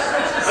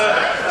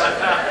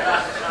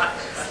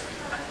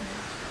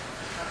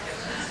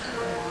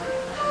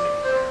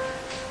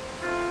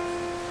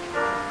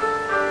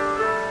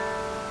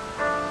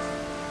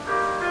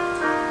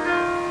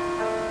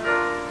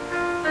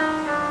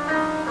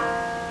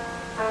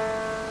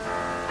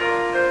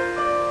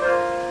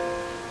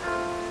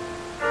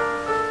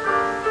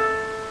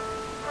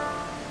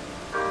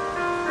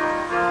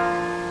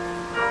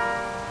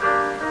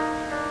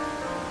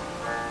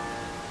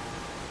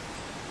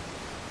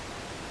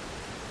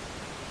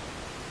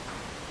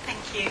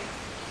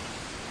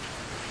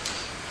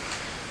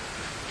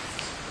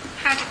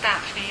 How did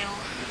that feel?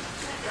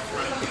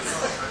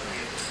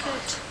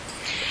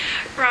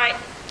 Good. Right.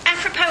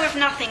 Apropos of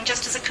nothing,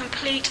 just as a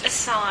complete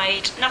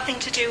aside, nothing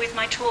to do with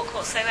my talk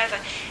whatsoever.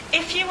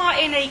 If you are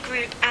in a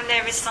group and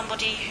there is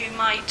somebody who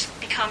might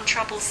become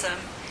troublesome,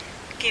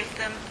 give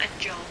them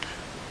a job.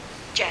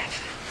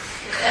 Jeff.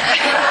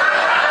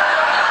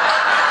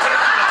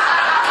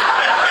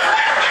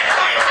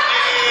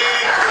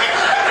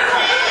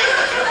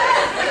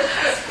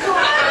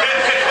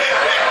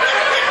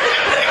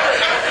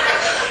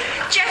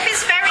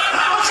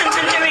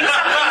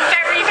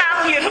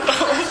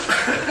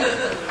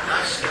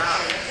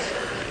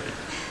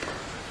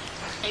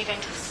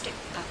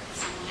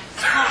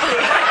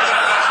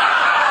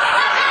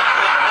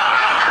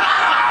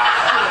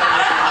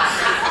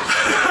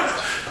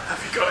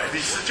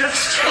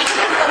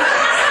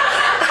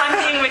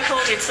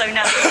 So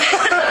no.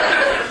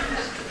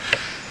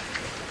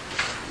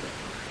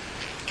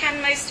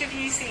 Can most of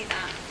you see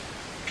that?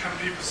 Can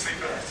people see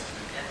that?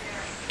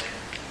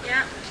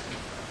 Yeah.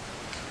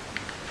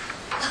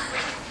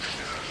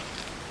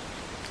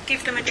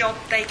 give them a job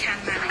they can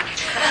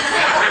manage.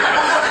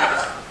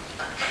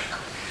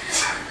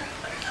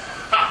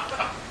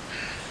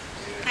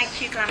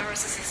 Thank you,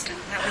 glamorous assistant.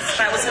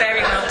 That was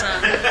very well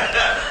done.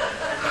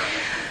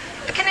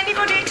 Can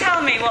anybody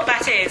tell me what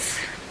that is?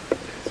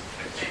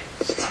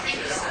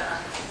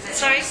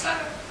 Sorry?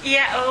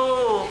 Yeah,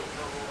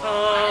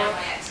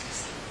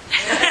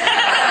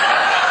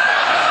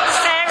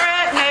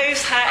 Sarah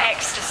knows her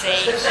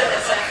ecstasy.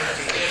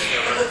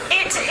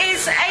 It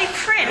is a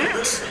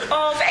print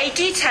of a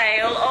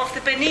detail of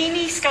the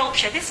Bernini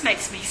sculpture. This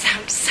makes me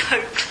sound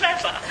so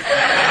clever.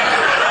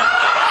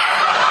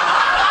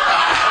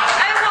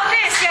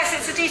 Yes,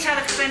 it's a detail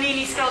of the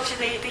Bernini sculpture,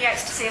 the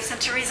Ecstasy of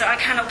St. Teresa. I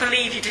cannot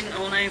believe you didn't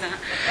all know that.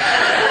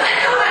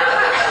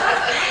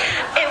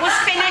 It was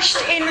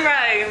finished in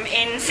Rome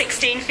in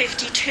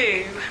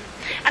 1652.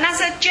 And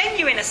as a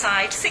genuine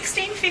aside,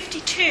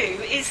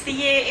 1652 is the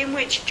year in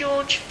which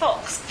George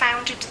Fox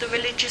founded the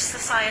Religious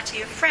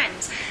Society of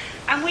Friends.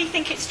 And we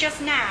think it's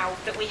just now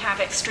that we have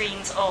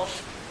extremes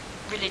of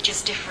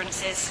religious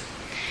differences.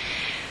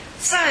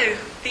 So,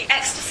 the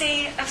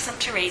Ecstasy of St.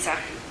 Teresa.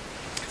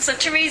 St.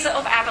 Teresa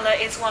of Avila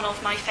is one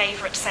of my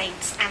favourite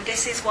saints, and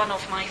this is one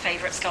of my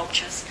favourite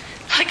sculptures.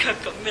 Like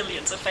I've got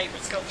millions of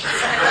favourite sculptures.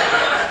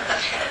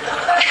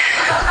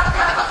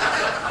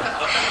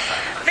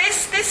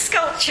 This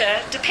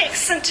sculpture depicts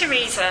St.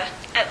 Teresa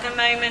at the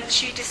moment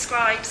she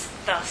describes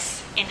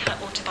thus in her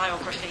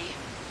autobiography.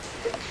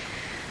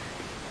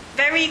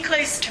 Very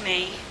close to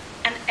me,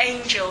 an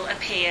angel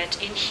appeared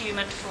in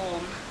human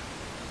form.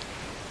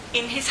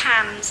 In his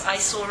hands I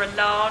saw a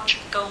large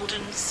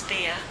golden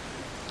sphere,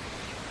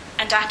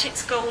 and at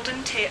its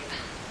golden tip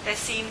there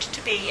seemed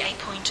to be a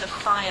point of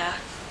fire.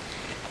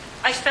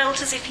 I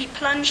felt as if he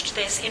plunged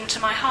this into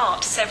my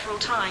heart several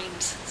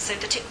times, so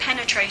that it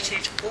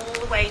penetrated all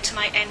the way to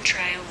my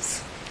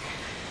entrails.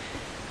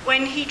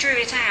 When he drew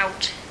it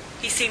out,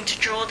 he seemed to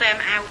draw them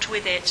out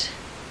with it,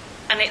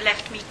 and it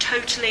left me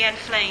totally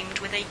enflamed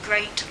with a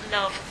great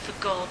love for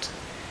God.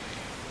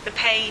 The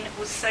pain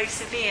was so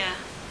severe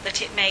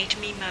that it made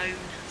me moan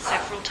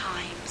several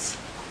times.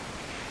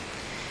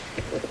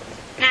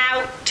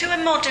 Now, to a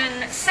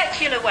modern,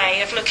 secular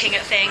way of looking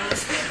at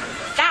things,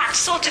 that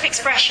sort of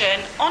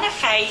expression on a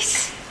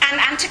face,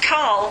 and to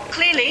Carl,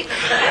 clearly,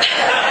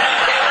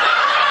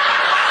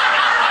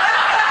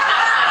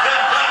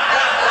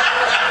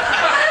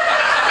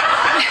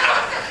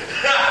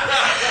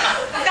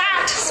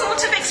 that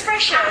sort of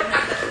expression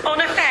on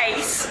a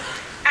face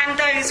and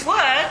those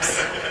words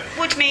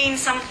would mean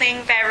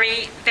something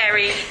very,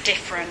 very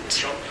different.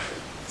 Chocolate.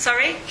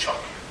 Sorry?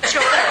 Chocolate.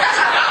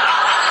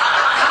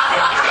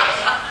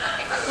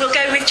 We'll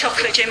go with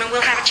chocolate, Jim, and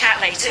we'll have a chat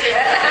later.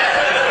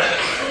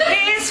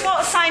 Here's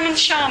what Simon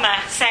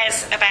Sharma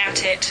says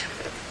about it.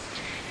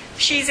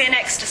 She's in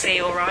ecstasy,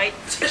 all right.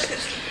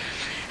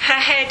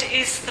 Her head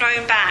is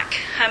thrown back,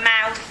 her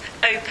mouth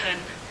open.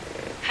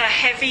 Her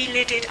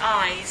heavy-lidded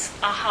eyes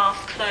are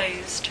half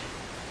closed.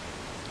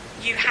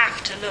 You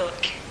have to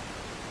look.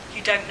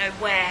 You don't know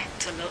where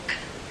to look.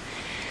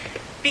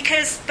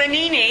 Because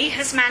Bernini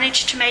has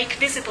managed to make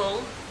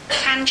visible,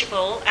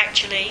 tangible,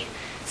 actually,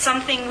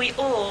 something we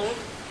all,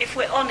 if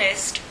we're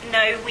honest,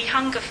 know we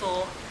hunger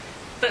for,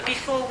 but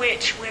before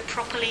which we're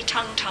properly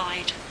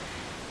tongue-tied.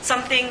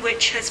 Something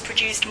which has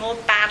produced more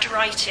bad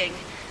writing,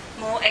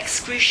 more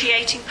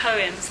excruciating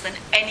poems than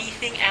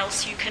anything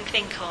else you can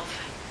think of.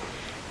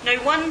 No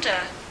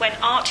wonder, when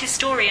art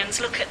historians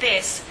look at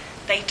this,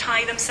 they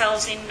tie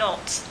themselves in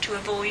knots to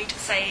avoid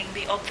saying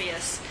the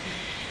obvious.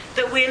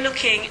 That we're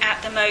looking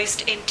at the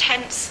most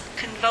intense,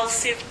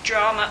 convulsive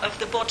drama of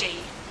the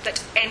body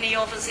that any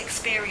of us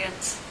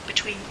experience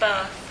between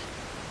birth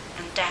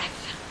and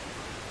death.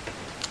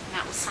 And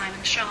that was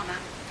Simon Sharma.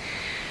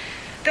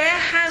 There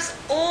has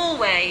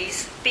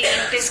always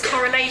been this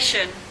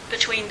correlation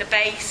between the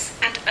base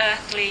and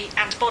earthly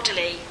and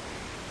bodily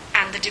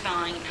and the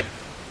divine.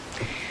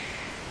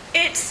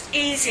 It's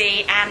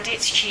easy and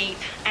it's cheap,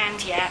 and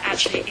yeah,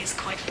 actually it is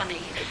quite funny,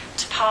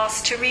 to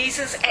pass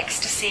Teresa's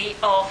ecstasy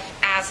off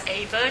as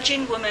a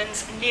virgin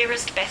woman's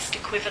nearest best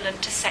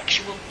equivalent to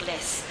sexual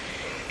bliss,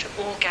 to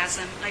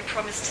orgasm. I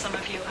promised some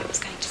of you I was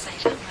going to say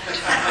that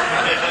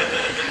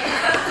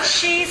word.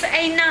 She's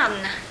a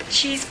nun,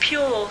 she's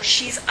pure,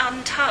 she's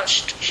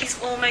untouched, she's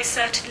almost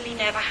certainly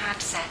never had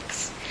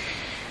sex.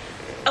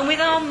 And with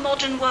our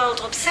modern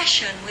world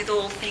obsession with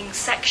all things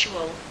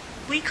sexual,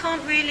 we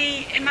can't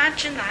really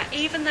imagine that.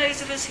 Even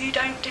those of us who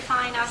don't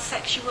define as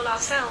sexual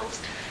ourselves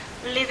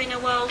live in a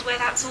world where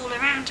that's all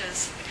around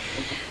us.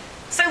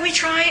 So we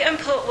try and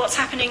put what's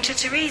happening to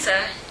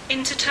Teresa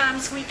into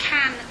terms we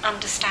can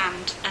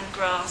understand and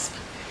grasp.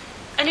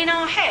 And in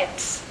our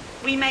heads,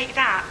 we make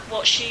that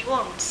what she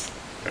wants.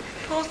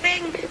 Poor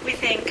thing, we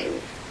think.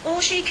 All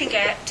she can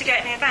get to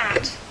get near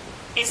that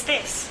is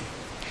this.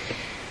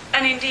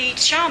 And indeed,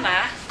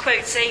 Sharma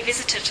quotes a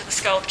visitor to the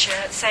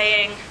sculpture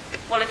saying,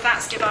 well, if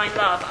that's divine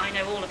love, I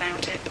know all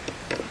about it.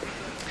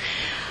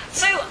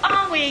 So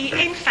are we,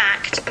 in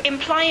fact,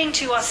 implying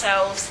to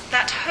ourselves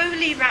that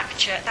holy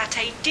rapture, that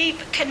a deep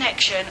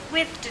connection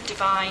with the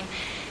divine,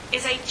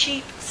 is a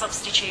cheap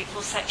substitute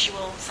for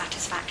sexual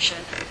satisfaction.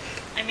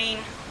 I mean,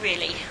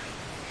 really.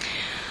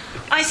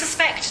 I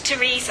suspect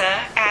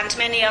Teresa and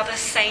many other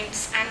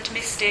saints and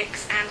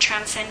mystics and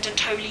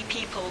transcendent holy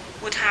people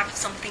would have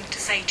something to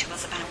say to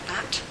us about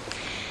that.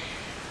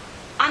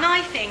 And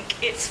I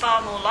think it's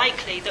far more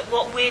likely that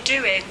what we're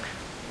doing,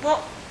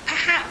 what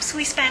perhaps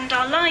we spend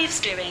our lives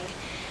doing,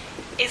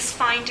 is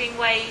finding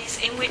ways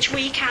in which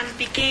we can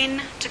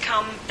begin to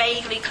come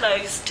vaguely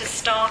close to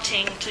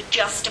starting to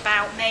just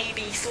about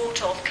maybe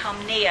sort of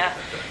come near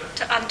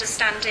to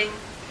understanding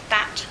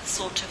that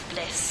sort of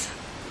bliss.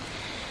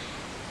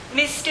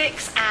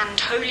 Mystics and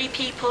holy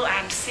people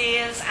and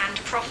seers and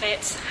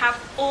prophets have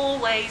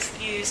always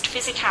used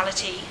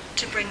physicality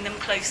to bring them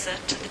closer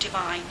to the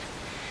divine.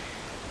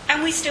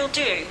 And we still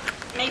do.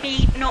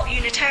 Maybe not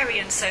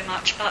Unitarians so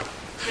much, but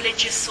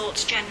religious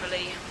sorts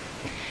generally.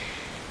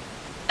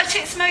 At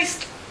its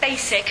most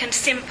basic and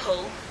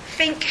simple,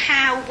 think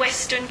how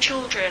Western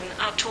children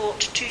are taught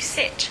to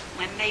sit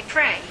when they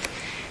pray.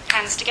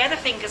 Hands together,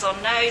 fingers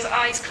on nose,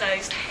 eyes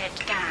closed, head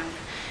down.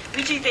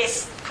 We do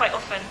this quite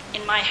often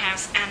in my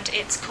house, and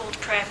it's called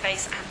prayer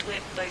face, and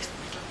we're both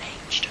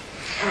middle-aged.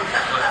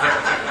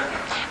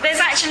 There's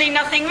actually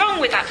nothing wrong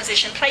with that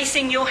position.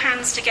 Placing your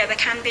hands together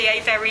can be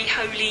a very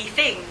holy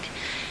thing.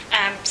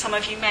 Some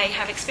of you may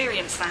have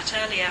experienced that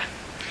earlier.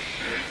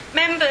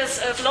 Members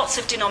of lots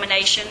of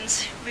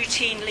denominations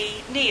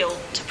routinely kneel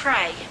to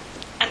pray,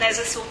 and there's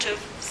a sort of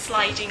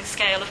sliding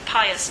scale of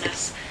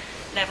piousness.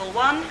 Level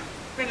 1,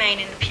 remain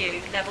in the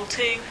pew. Level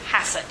 2,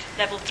 hassock.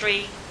 Level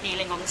 3,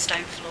 kneeling on the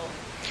stone floor.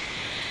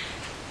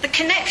 The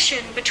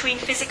connection between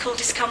physical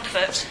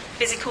discomfort,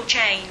 physical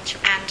change,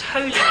 and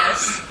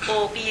holiness,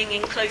 or being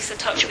in closer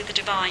touch with the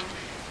divine,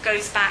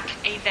 goes back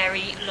a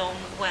very long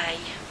way.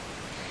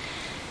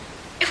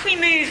 If we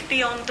move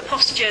beyond the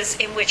postures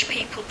in which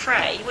people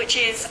pray, which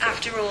is,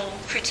 after all,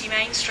 pretty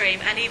mainstream,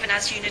 and even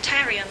as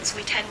Unitarians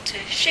we tend to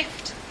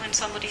shift when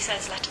somebody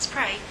says, let us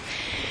pray,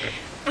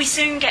 we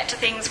soon get to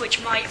things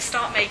which might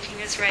start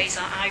making us raise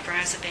our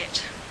eyebrows a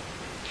bit.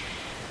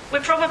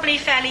 We're probably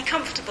fairly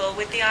comfortable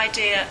with the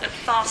idea of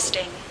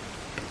fasting.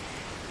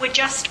 We're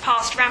just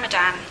past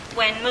Ramadan,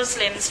 when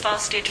Muslims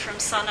fasted from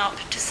sun up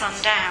to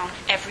sundown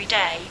every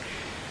day,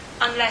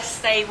 unless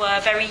they were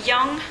very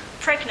young,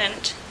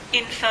 pregnant,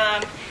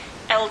 infirm,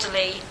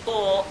 elderly,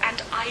 or,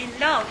 and I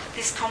love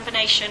this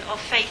combination of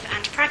faith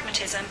and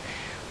pragmatism,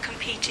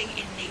 competing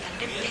in the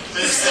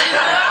Olympics.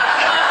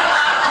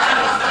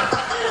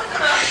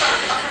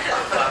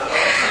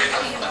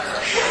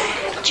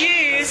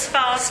 Jews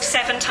fast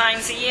 7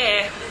 times a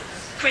year.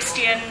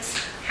 Christians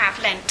have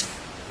Lent.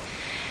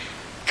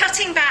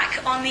 Cutting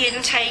back on the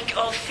intake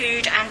of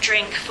food and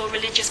drink for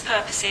religious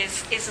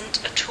purposes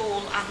isn't at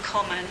all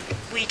uncommon.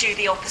 We do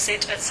the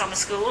opposite at summer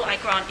school, I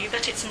grant you,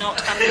 but it's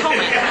not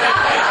uncommon.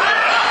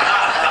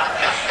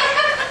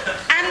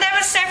 And there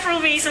are several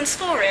reasons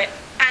for it,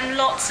 and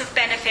lots of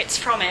benefits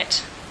from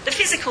it. The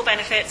physical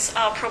benefits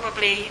are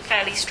probably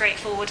fairly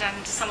straightforward,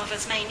 and some of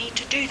us may need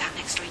to do that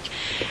next week.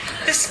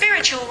 The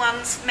spiritual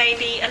ones may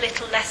be a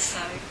little less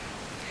so.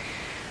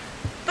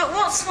 But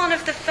what's one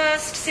of the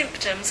first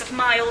symptoms of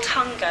mild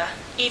hunger,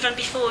 even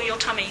before your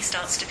tummy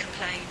starts to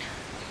complain?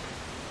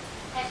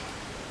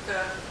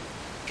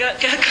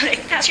 Gurgling.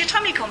 That's your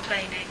tummy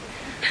complaining.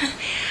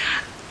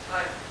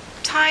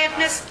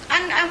 Tiredness.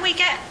 And we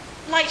get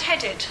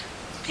lightheaded.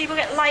 People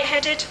get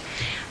lightheaded.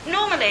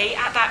 Normally,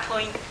 at that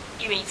point,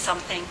 you eat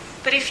something.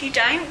 But if you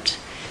don't,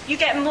 you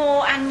get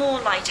more and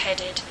more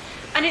lightheaded.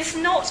 And it's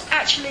not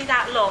actually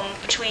that long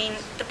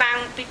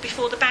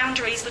before the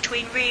boundaries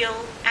between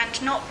real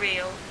and not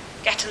real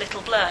get a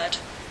little blurred.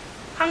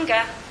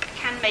 Hunger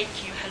can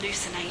make you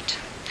hallucinate.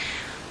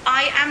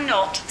 I am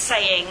not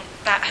saying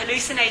that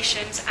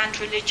hallucinations and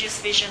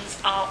religious visions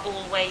are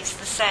always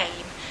the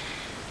same,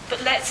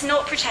 but let's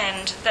not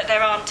pretend that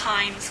there aren't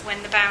times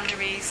when the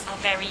boundaries are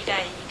very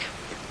vague.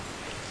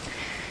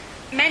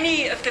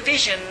 Many of the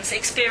visions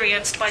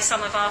experienced by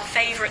some of our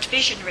favourite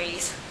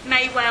visionaries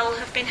may well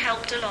have been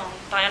helped along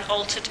by an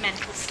altered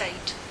mental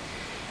state.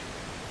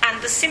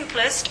 And the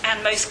simplest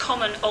and most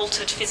common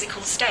altered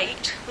physical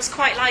state was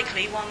quite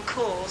likely one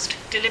caused,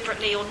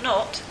 deliberately or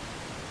not,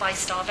 by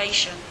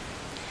starvation.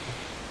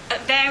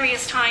 At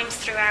various times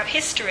throughout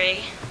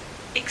history,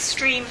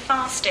 extreme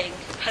fasting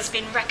has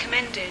been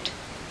recommended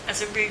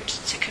as a route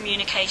to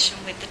communication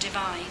with the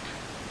divine.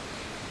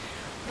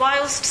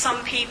 Whilst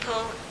some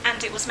people,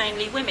 and it was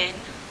mainly women,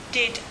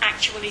 did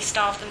actually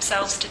starve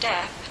themselves to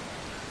death,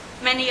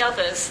 many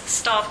others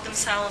starved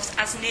themselves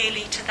as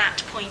nearly to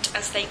that point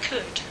as they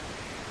could,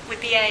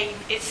 with the aim,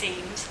 it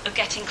seems, of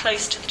getting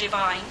close to the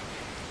divine,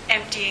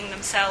 emptying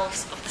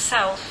themselves of the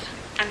self,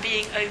 and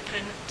being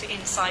open to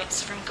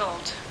insights from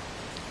God.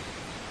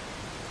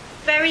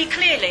 Very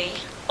clearly,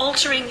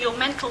 altering your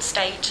mental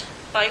state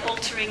by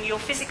altering your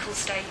physical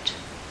state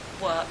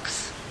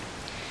works.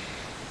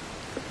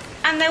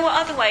 And there were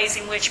other ways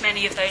in which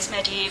many of those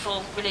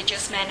medieval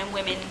religious men and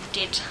women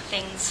did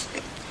things.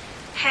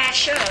 Hair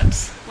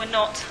shirts were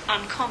not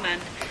uncommon.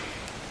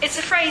 It's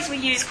a phrase we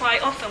use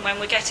quite often when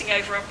we're getting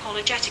over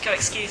apologetic, oh,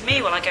 excuse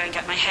me while I go and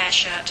get my hair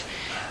shirt.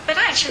 But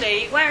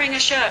actually, wearing a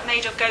shirt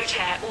made of goat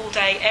hair all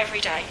day,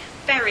 every day,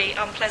 very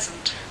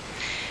unpleasant.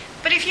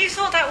 But if you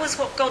thought that was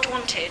what God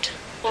wanted,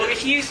 or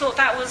if you thought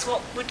that was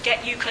what would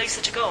get you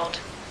closer to God,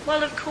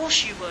 well, of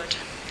course you would.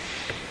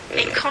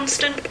 A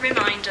constant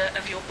reminder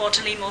of your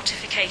bodily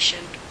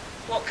mortification.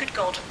 What could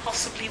God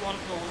possibly want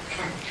more?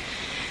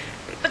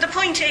 But the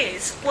point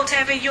is,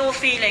 whatever your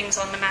feelings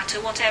on the matter,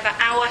 whatever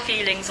our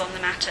feelings on the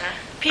matter,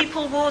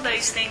 people wore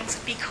those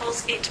things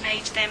because it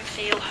made them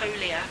feel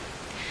holier.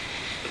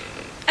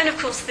 And of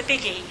course the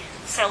biggie,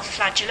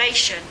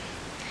 self-flagellation.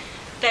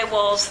 There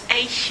was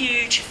a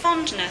huge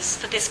fondness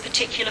for this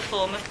particular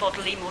form of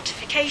bodily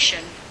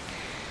mortification.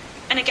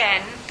 And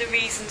again, the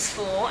reasons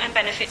for and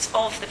benefits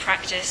of the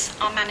practice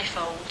are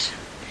manifold.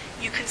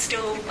 You can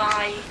still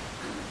buy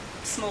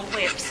small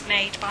whips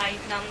made by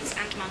nuns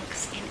and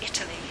monks in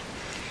Italy.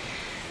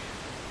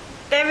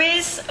 There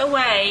is a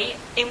way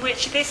in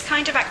which this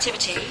kind of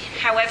activity,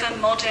 however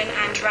modern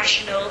and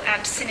rational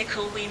and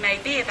cynical we may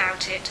be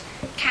about it,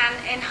 can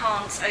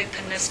enhance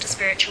openness to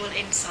spiritual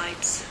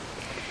insights.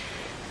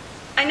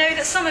 I know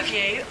that some of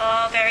you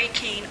are very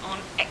keen on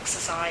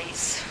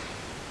exercise.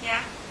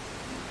 Yeah?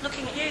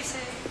 Looking at you, Sue.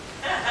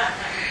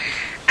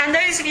 And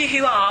those of you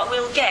who are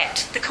will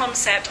get the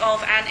concept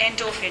of an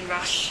endorphin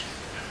rush.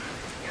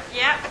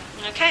 Yeah?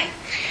 Okay.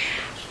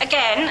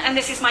 Again, and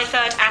this is my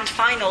third and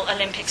final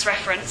Olympics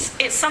reference,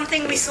 it's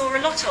something we saw a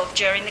lot of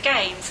during the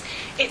Games.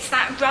 It's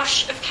that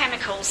rush of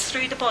chemicals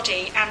through the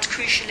body and,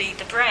 crucially,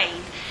 the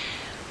brain,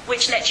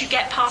 which lets you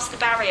get past the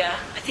barrier.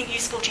 I think you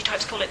sporty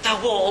types call it the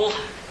wall.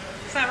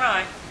 Is that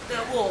right?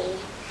 The wall.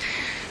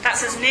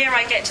 That's as near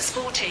I get to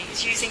sporty,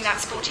 is using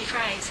that sporty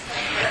phrase.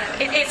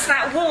 It's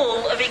that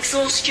wall of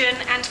exhaustion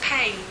and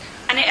pain,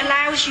 and it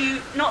allows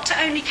you not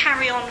to only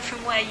carry on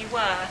from where you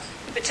were,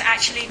 but to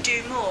actually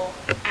do more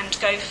and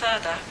go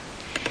further.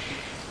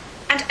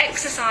 And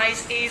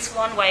exercise is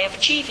one way of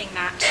achieving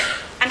that,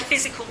 and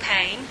physical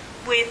pain,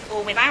 with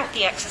or without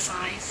the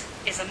exercise,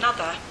 is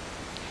another.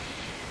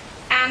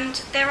 And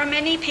there are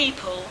many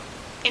people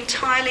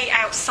entirely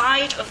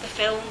outside of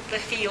the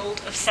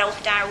field of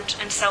self-doubt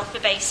and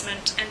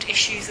self-abasement and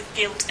issues of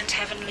guilt and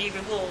heavenly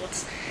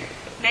rewards,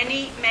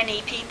 many,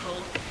 many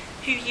people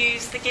who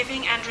use the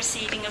giving and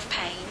receiving of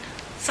pain,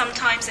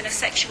 sometimes in a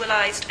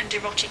sexualized and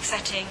erotic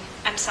setting,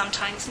 and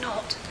sometimes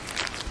not,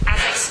 as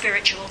a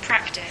spiritual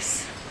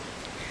practice.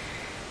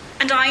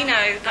 And I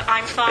know that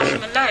I'm far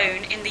from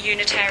alone in the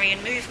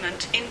Unitarian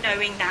movement in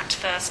knowing that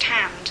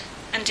firsthand,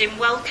 and in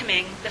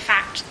welcoming the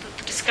fact that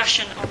the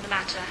discussion on the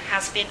matter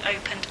has been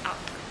opened up.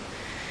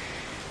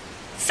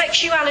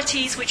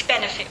 Sexualities which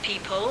benefit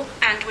people,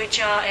 and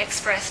which are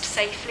expressed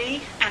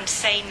safely and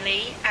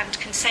sanely and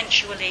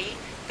consensually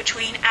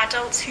between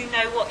adults who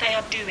know what they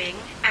are doing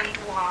and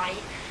why,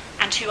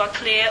 and who are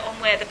clear on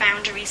where the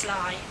boundaries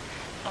lie,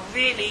 are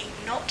really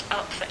not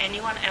up for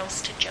anyone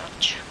else to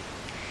judge.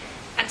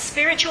 And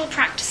spiritual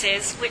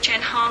practices which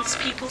enhance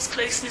people's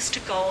closeness to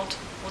God,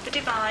 or the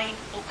divine,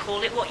 or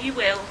call it what you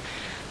will,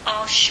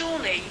 are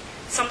surely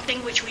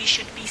something which we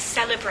should be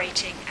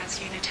celebrating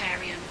as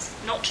Unitarians,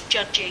 not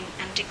judging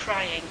and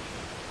decrying.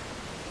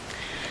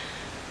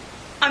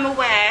 I'm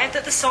aware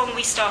that the song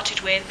we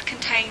started with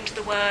contained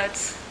the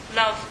words,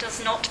 "Love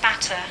does not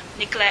batter,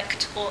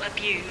 neglect or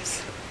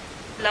abuse.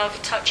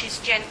 Love touches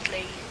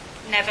gently,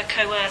 never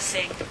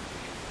coercing.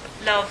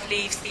 Love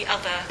leaves the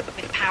other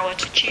with power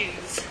to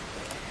choose."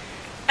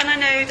 And I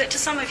know that to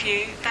some of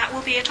you that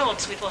will be at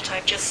odds with what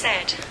I've just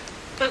said,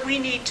 but we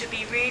need to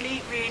be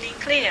really, really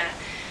clear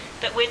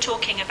that we're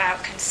talking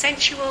about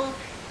consensual,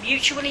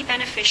 mutually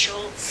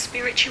beneficial,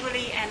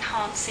 spiritually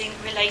enhancing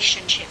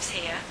relationships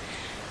here,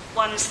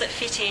 ones that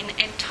fit in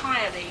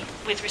entirely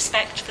with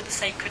respect for the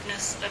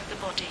sacredness of the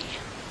body.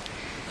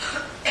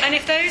 And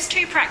if those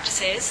two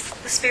practices,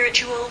 the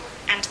spiritual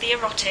and the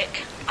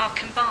erotic, are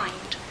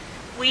combined,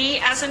 we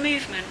as a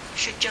movement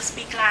should just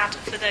be glad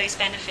for those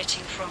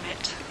benefiting from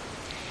it.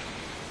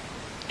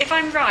 If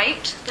I'm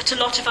right that a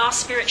lot of our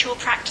spiritual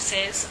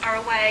practices are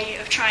a way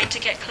of trying to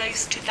get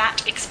close to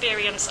that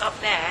experience up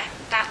there,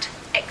 that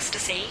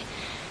ecstasy,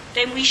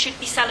 then we should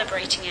be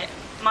celebrating it,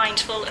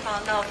 mindful of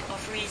our love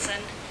of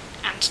reason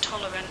and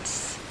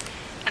tolerance.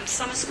 And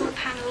summer school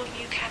panel,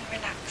 you can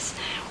relax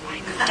now,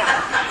 I'm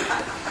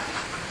done.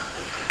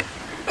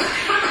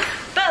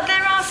 But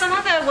there are some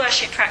other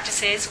worship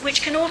practices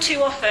which can all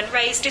too often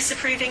raise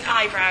disapproving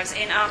eyebrows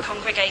in our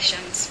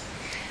congregations.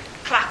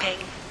 Clapping,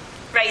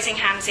 raising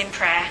hands in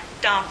prayer,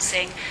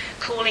 dancing,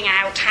 calling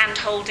out,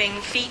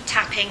 hand-holding, feet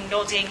tapping,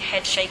 nodding,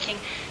 head shaking,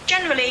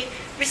 generally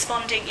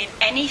responding in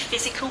any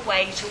physical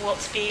way to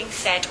what's being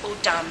said or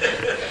done.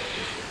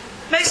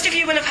 Most of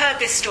you will have heard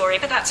this story,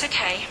 but that's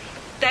okay.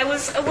 There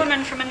was a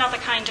woman from another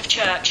kind of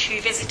church who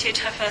visited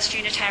her first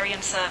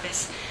Unitarian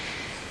service,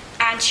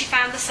 and she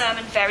found the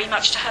sermon very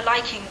much to her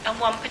liking, and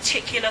one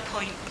particular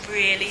point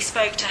really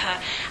spoke to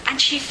her, and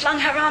she flung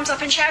her arms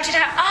up and shouted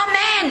out,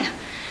 "Amen!"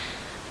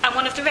 And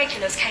one of the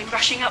regulars came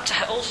rushing up to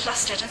her all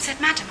flustered and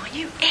said, "Madam, are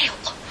you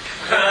ill?"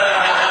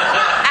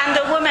 And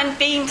the woman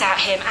beamed at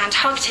him and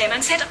hugged him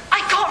and said,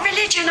 "I got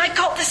religion, I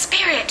got the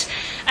Spirit."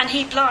 And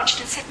he blanched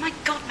and said, "My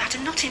God,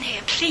 madam, not in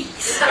here,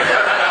 please."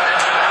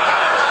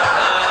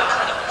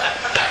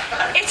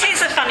 It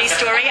is a funny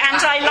story,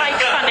 and I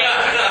like funny.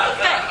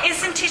 But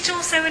isn't it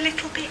also a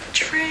little bit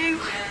true?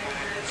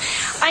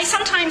 I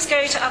sometimes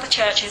go to other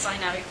churches, I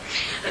know.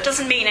 It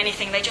doesn't mean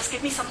anything. They just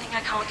give me something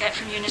I can't get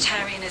from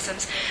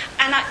Unitarianisms.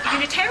 And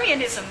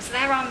Unitarianisms,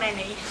 there are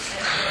many.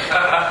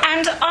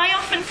 And I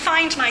often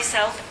find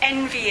myself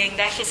envying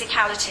their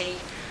physicality.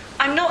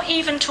 I'm not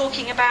even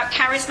talking about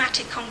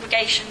charismatic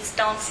congregations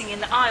dancing in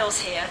the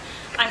aisles here.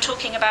 I'm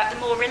talking about the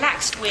more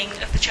relaxed wing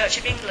of the Church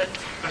of England,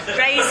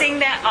 raising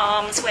their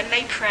arms when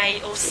they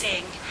pray or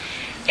sing.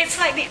 It's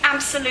like the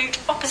absolute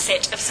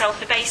opposite of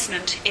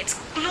self-abasement. It's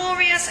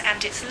glorious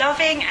and it's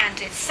loving and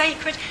it's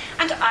sacred,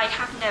 and I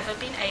have never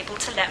been able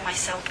to let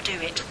myself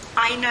do it.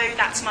 I know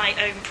that's my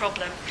own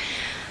problem.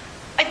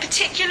 I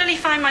particularly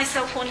find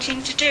myself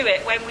wanting to do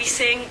it when we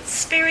sing,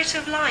 "Spirit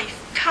of life,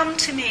 come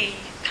to me,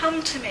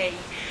 come to me."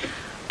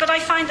 But I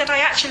find that I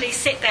actually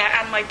sit there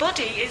and my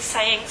body is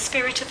saying,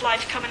 "Spirit of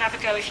life, come and have a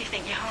go if you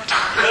think you're hard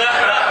enough."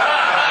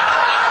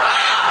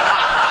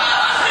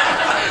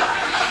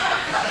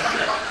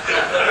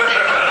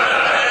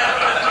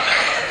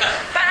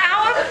 But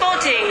our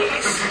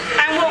bodies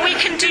and what we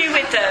can do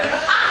with them.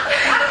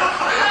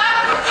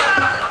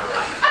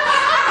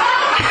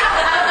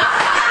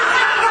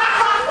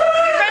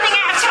 We're running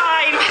out of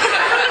time.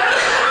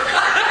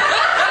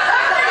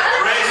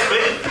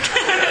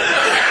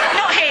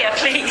 Not here,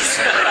 please.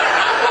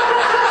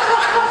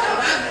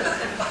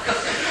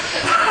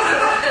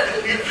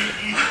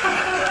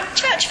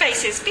 Church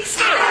faces, be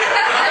still.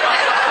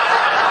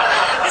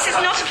 This is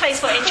not a place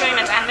for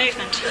enjoyment and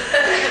movement.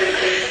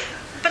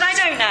 But I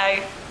don't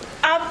know.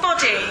 Our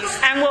bodies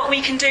and what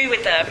we can do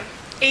with them,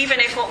 even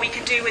if what we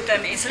can do with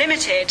them is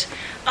limited,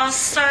 are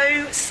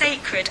so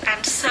sacred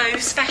and so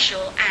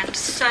special and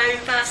so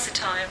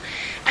versatile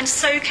and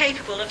so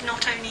capable of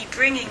not only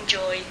bringing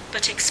joy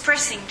but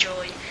expressing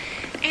joy.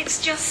 It's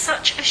just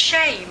such a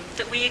shame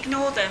that we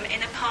ignore them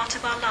in a part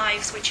of our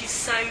lives which is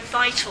so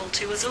vital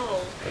to us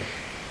all.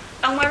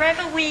 And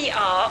wherever we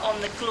are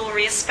on the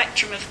glorious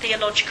spectrum of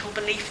theological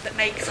belief that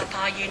makes up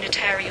our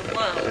Unitarian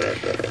world,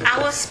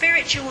 our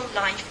spiritual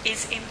life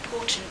is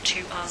important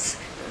to us.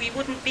 We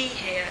wouldn't be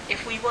here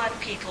if we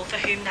weren't people for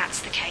whom that's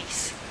the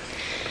case.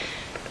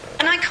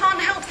 And I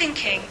can't help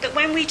thinking that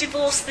when we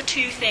divorce the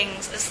two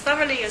things as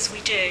thoroughly as we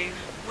do,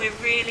 we're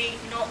really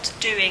not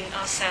doing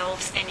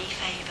ourselves any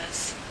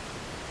favours.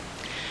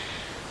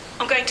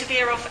 I'm going to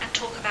veer off and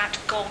talk about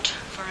God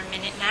for a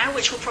minute now,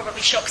 which will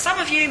probably shock some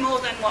of you more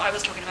than what I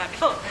was talking about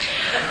before.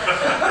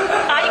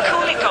 I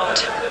call it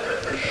God.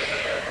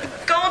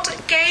 God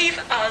gave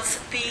us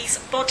these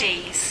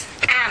bodies,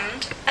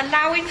 and,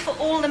 allowing for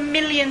all the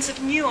millions of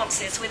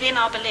nuances within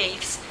our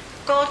beliefs,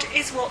 God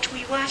is what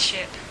we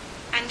worship,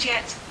 and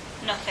yet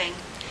nothing.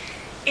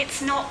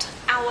 It's not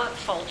our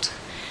fault.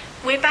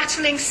 We're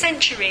battling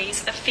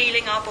centuries of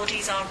feeling our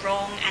bodies are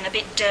wrong and a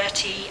bit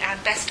dirty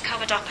and best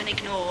covered up and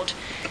ignored.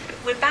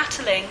 We're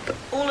battling,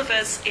 all of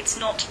us, it's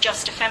not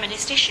just a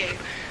feminist issue,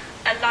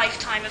 a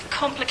lifetime of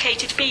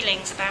complicated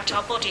feelings about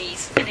our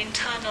bodies and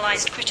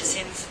internalised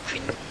criticisms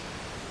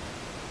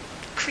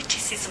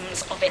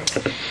of it.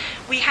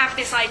 We have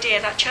this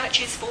idea that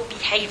church is for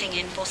behaving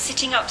in, for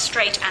sitting up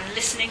straight and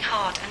listening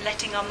hard and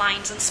letting our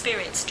minds and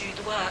spirits do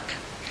the work.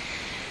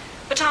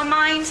 But our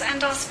minds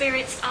and our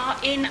spirits are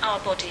in our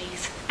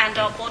bodies, and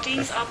our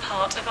bodies are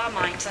part of our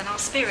minds and our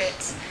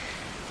spirits.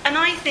 And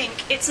I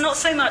think it's not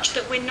so much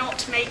that we're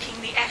not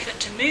making the effort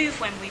to move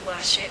when we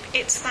worship,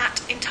 it's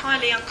that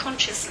entirely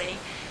unconsciously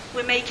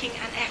we're making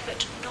an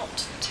effort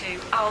not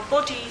to. Our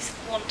bodies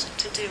want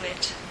to do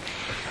it.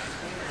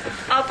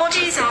 Our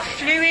bodies are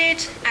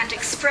fluid and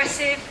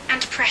expressive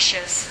and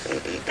precious.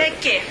 They're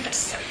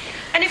gifts.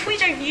 And if we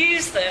don't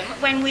use them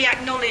when we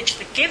acknowledge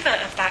the giver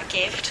of that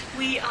gift,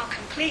 we are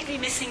completely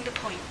missing the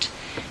point.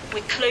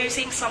 We're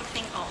closing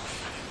something off.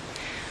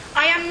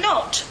 I am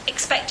not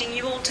expecting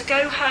you all to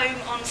go home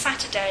on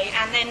Saturday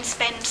and then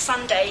spend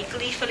Sunday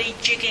gleefully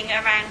jigging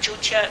around your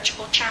church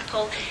or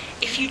chapel.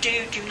 If you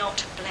do, do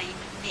not blame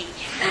me.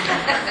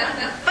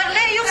 But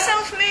let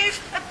yourself move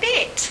a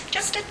bit,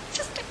 just a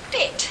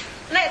bit.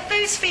 Let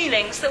those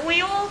feelings that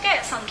we all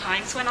get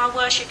sometimes when our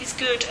worship is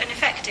good and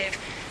effective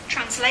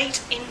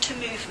translate into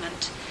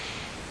movement.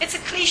 It's a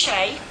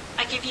cliche,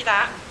 I give you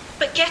that,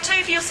 but get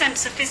over your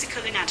sense of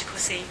physical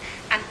inadequacy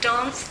and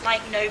dance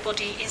like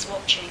nobody is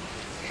watching.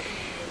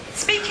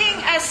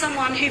 Speaking as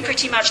someone who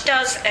pretty much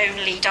does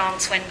only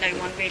dance when no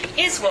one really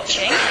is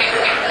watching,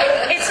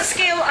 it's a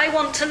skill I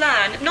want to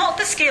learn. Not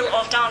the skill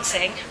of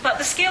dancing, but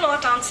the skill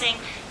of dancing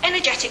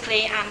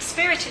energetically and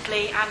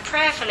spiritedly and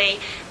prayerfully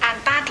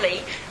and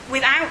badly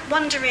without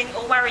wondering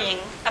or worrying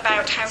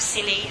about how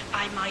silly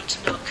I might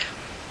look.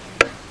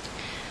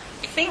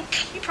 I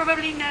think you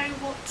probably know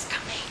what's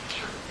coming.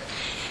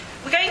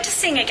 We're going to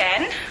sing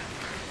again.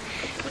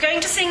 We're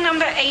going to sing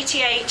number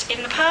 88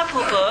 in the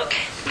Purple Book,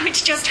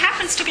 which just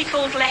happens to be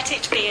called Let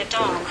It Be a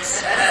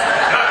Dance.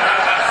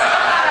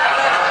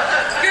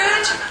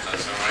 Good.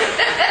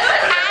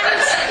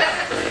 And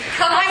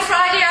Come on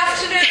Friday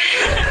afternoon.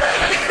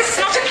 it's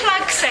not a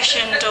plug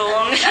session,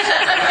 Dawn.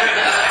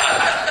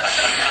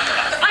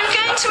 I'm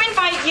going to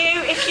invite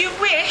you, if you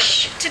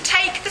wish, to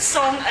take the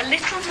song a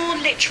little more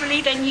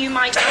literally than you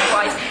might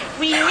otherwise.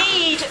 We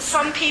need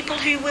some people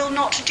who will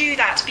not do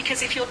that,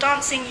 because if you're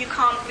dancing, you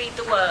can't read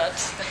the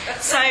words.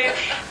 So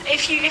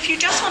if you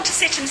just want to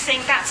sit and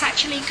sing, that's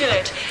actually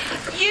good.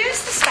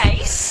 Use the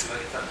space.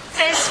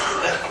 There's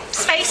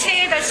space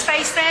here, there's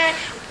space there.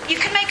 You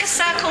can make a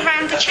circle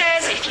round the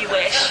chairs if you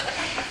wish.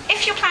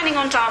 If you're planning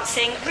on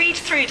dancing, read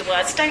through the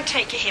words. Don't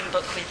take your hymn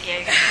book with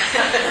you.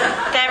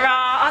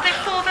 Are there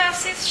 4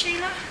 verses,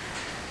 Sheila?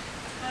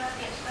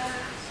 Yes,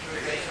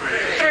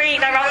 3.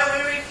 There are.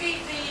 we repeat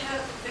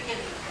the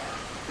beginning.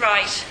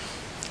 Right.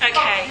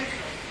 Okay.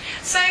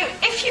 So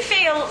if you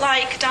feel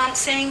like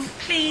dancing,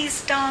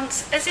 please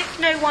dance as if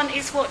no one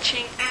is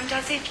watching and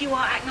as if you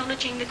are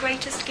acknowledging the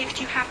greatest gift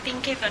you have been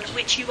given,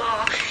 which you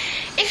are.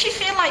 If you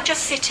feel like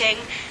just sitting,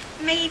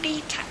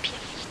 maybe tap your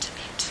feet a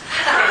bit.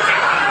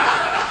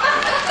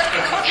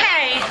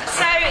 Okay,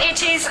 so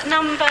it is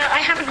I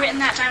haven't written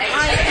that down.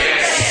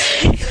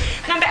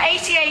 Number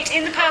 88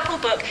 in the Purple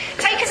Book.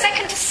 Take a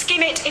second to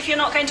skim it if you're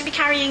not going to be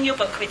carrying your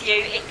book with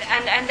you,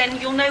 and then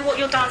you'll know what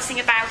you're dancing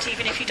about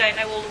even if you don't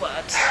know all the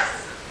words.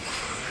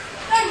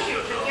 Thank you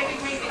for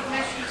giving me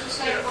permission to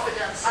say what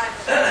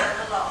I've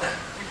done a lot.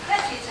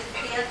 Let it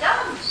be a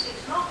dance,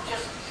 it's not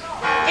just a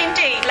song.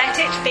 Indeed, let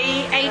it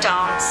be a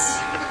dance.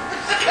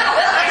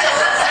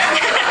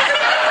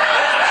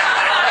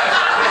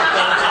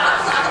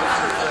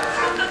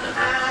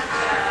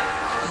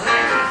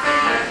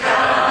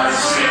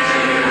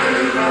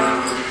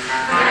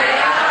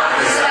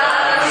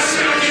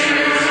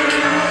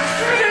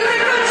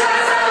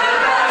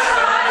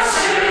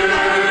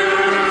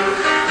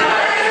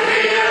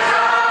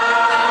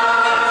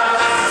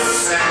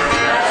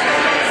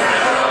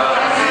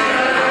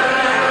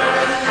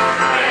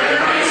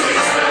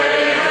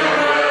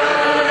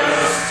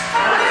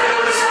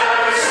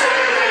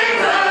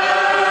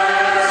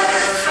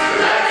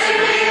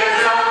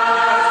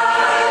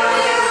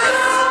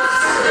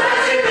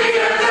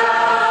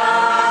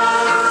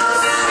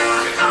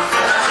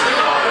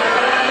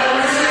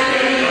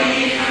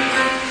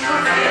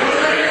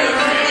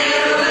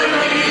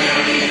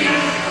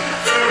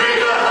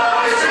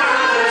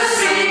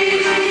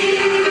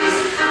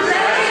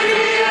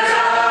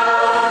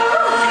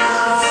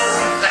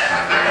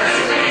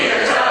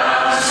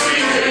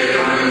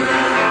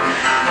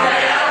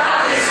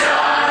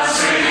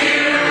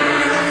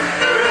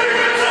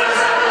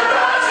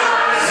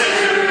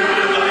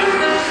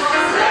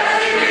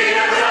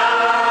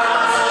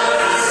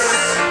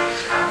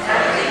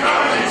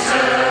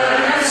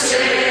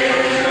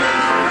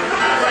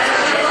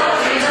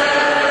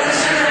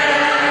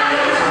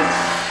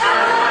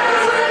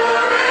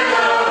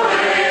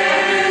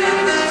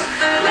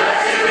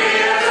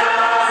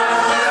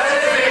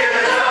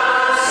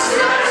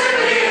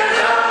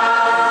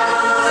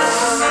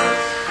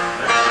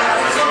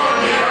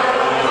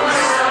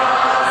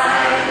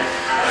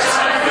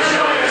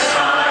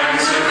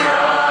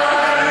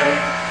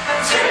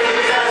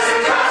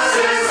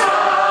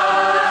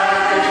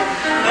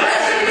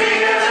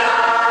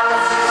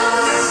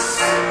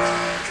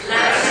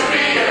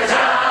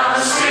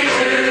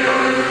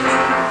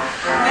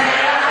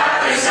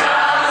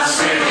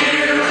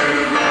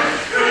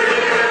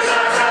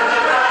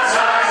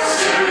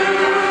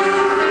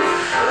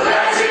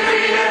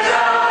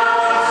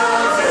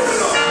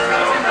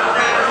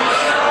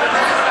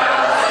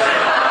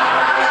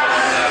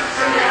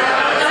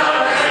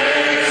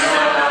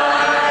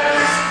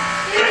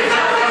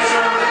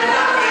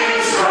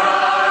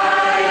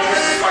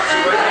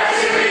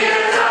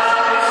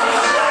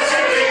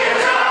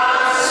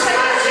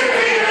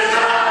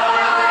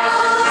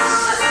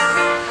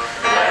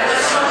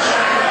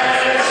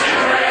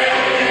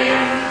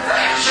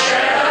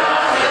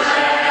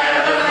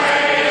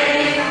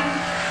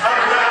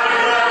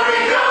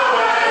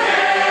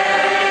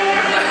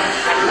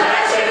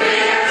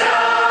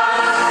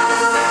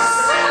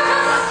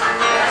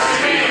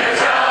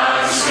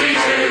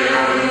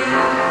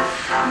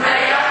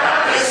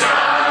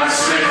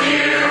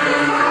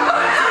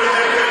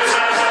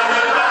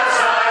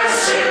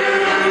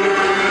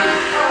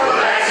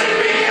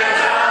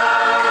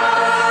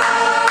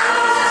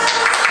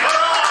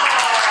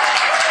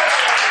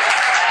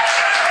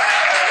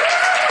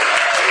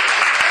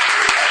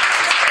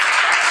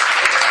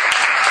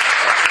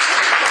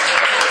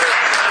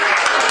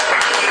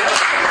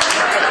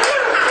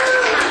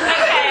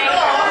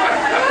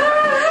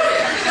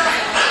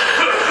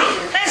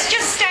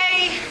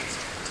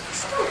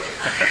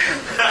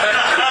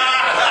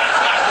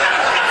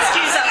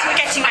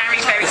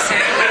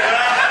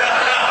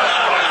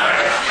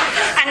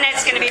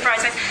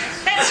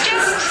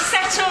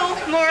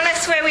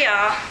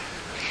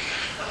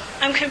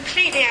 I'm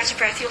completely out of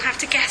breath. You'll have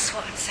to guess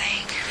what I'm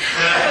saying.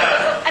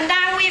 And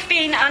now we've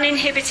been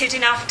uninhibited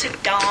enough to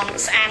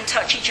dance and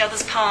touch each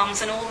other's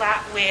palms and all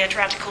that weird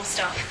radical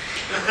stuff.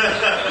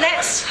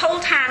 Let's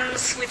hold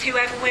hands with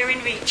whoever we're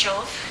in reach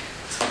of,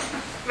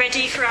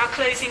 ready for our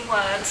closing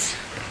words,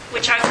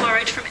 which I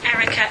borrowed from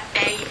Erica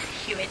A.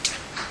 Hewitt.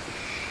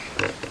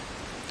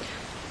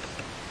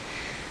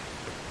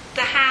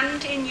 The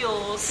hand in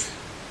yours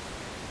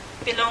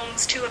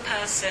belongs to a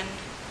person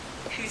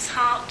whose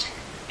heart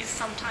is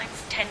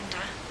sometimes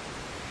tender,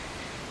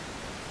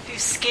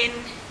 whose skin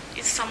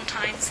is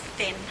sometimes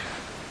thin,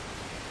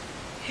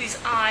 whose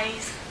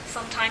eyes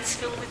sometimes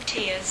fill with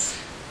tears,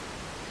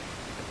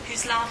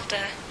 whose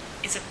laughter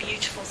is a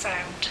beautiful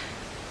sound.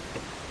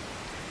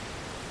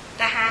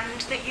 The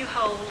hand that you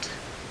hold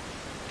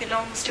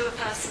belongs to a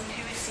person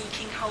who is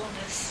seeking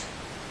wholeness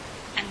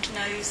and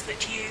knows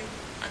that you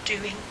are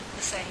doing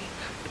the same.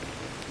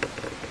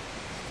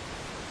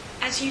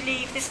 As you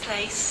leave this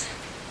place,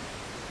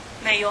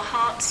 may your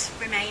hearts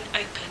remain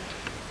open.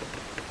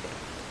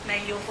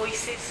 May your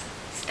voices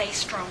stay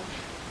strong.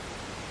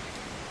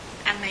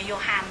 And may your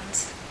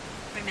hands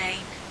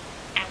remain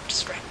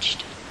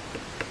outstretched.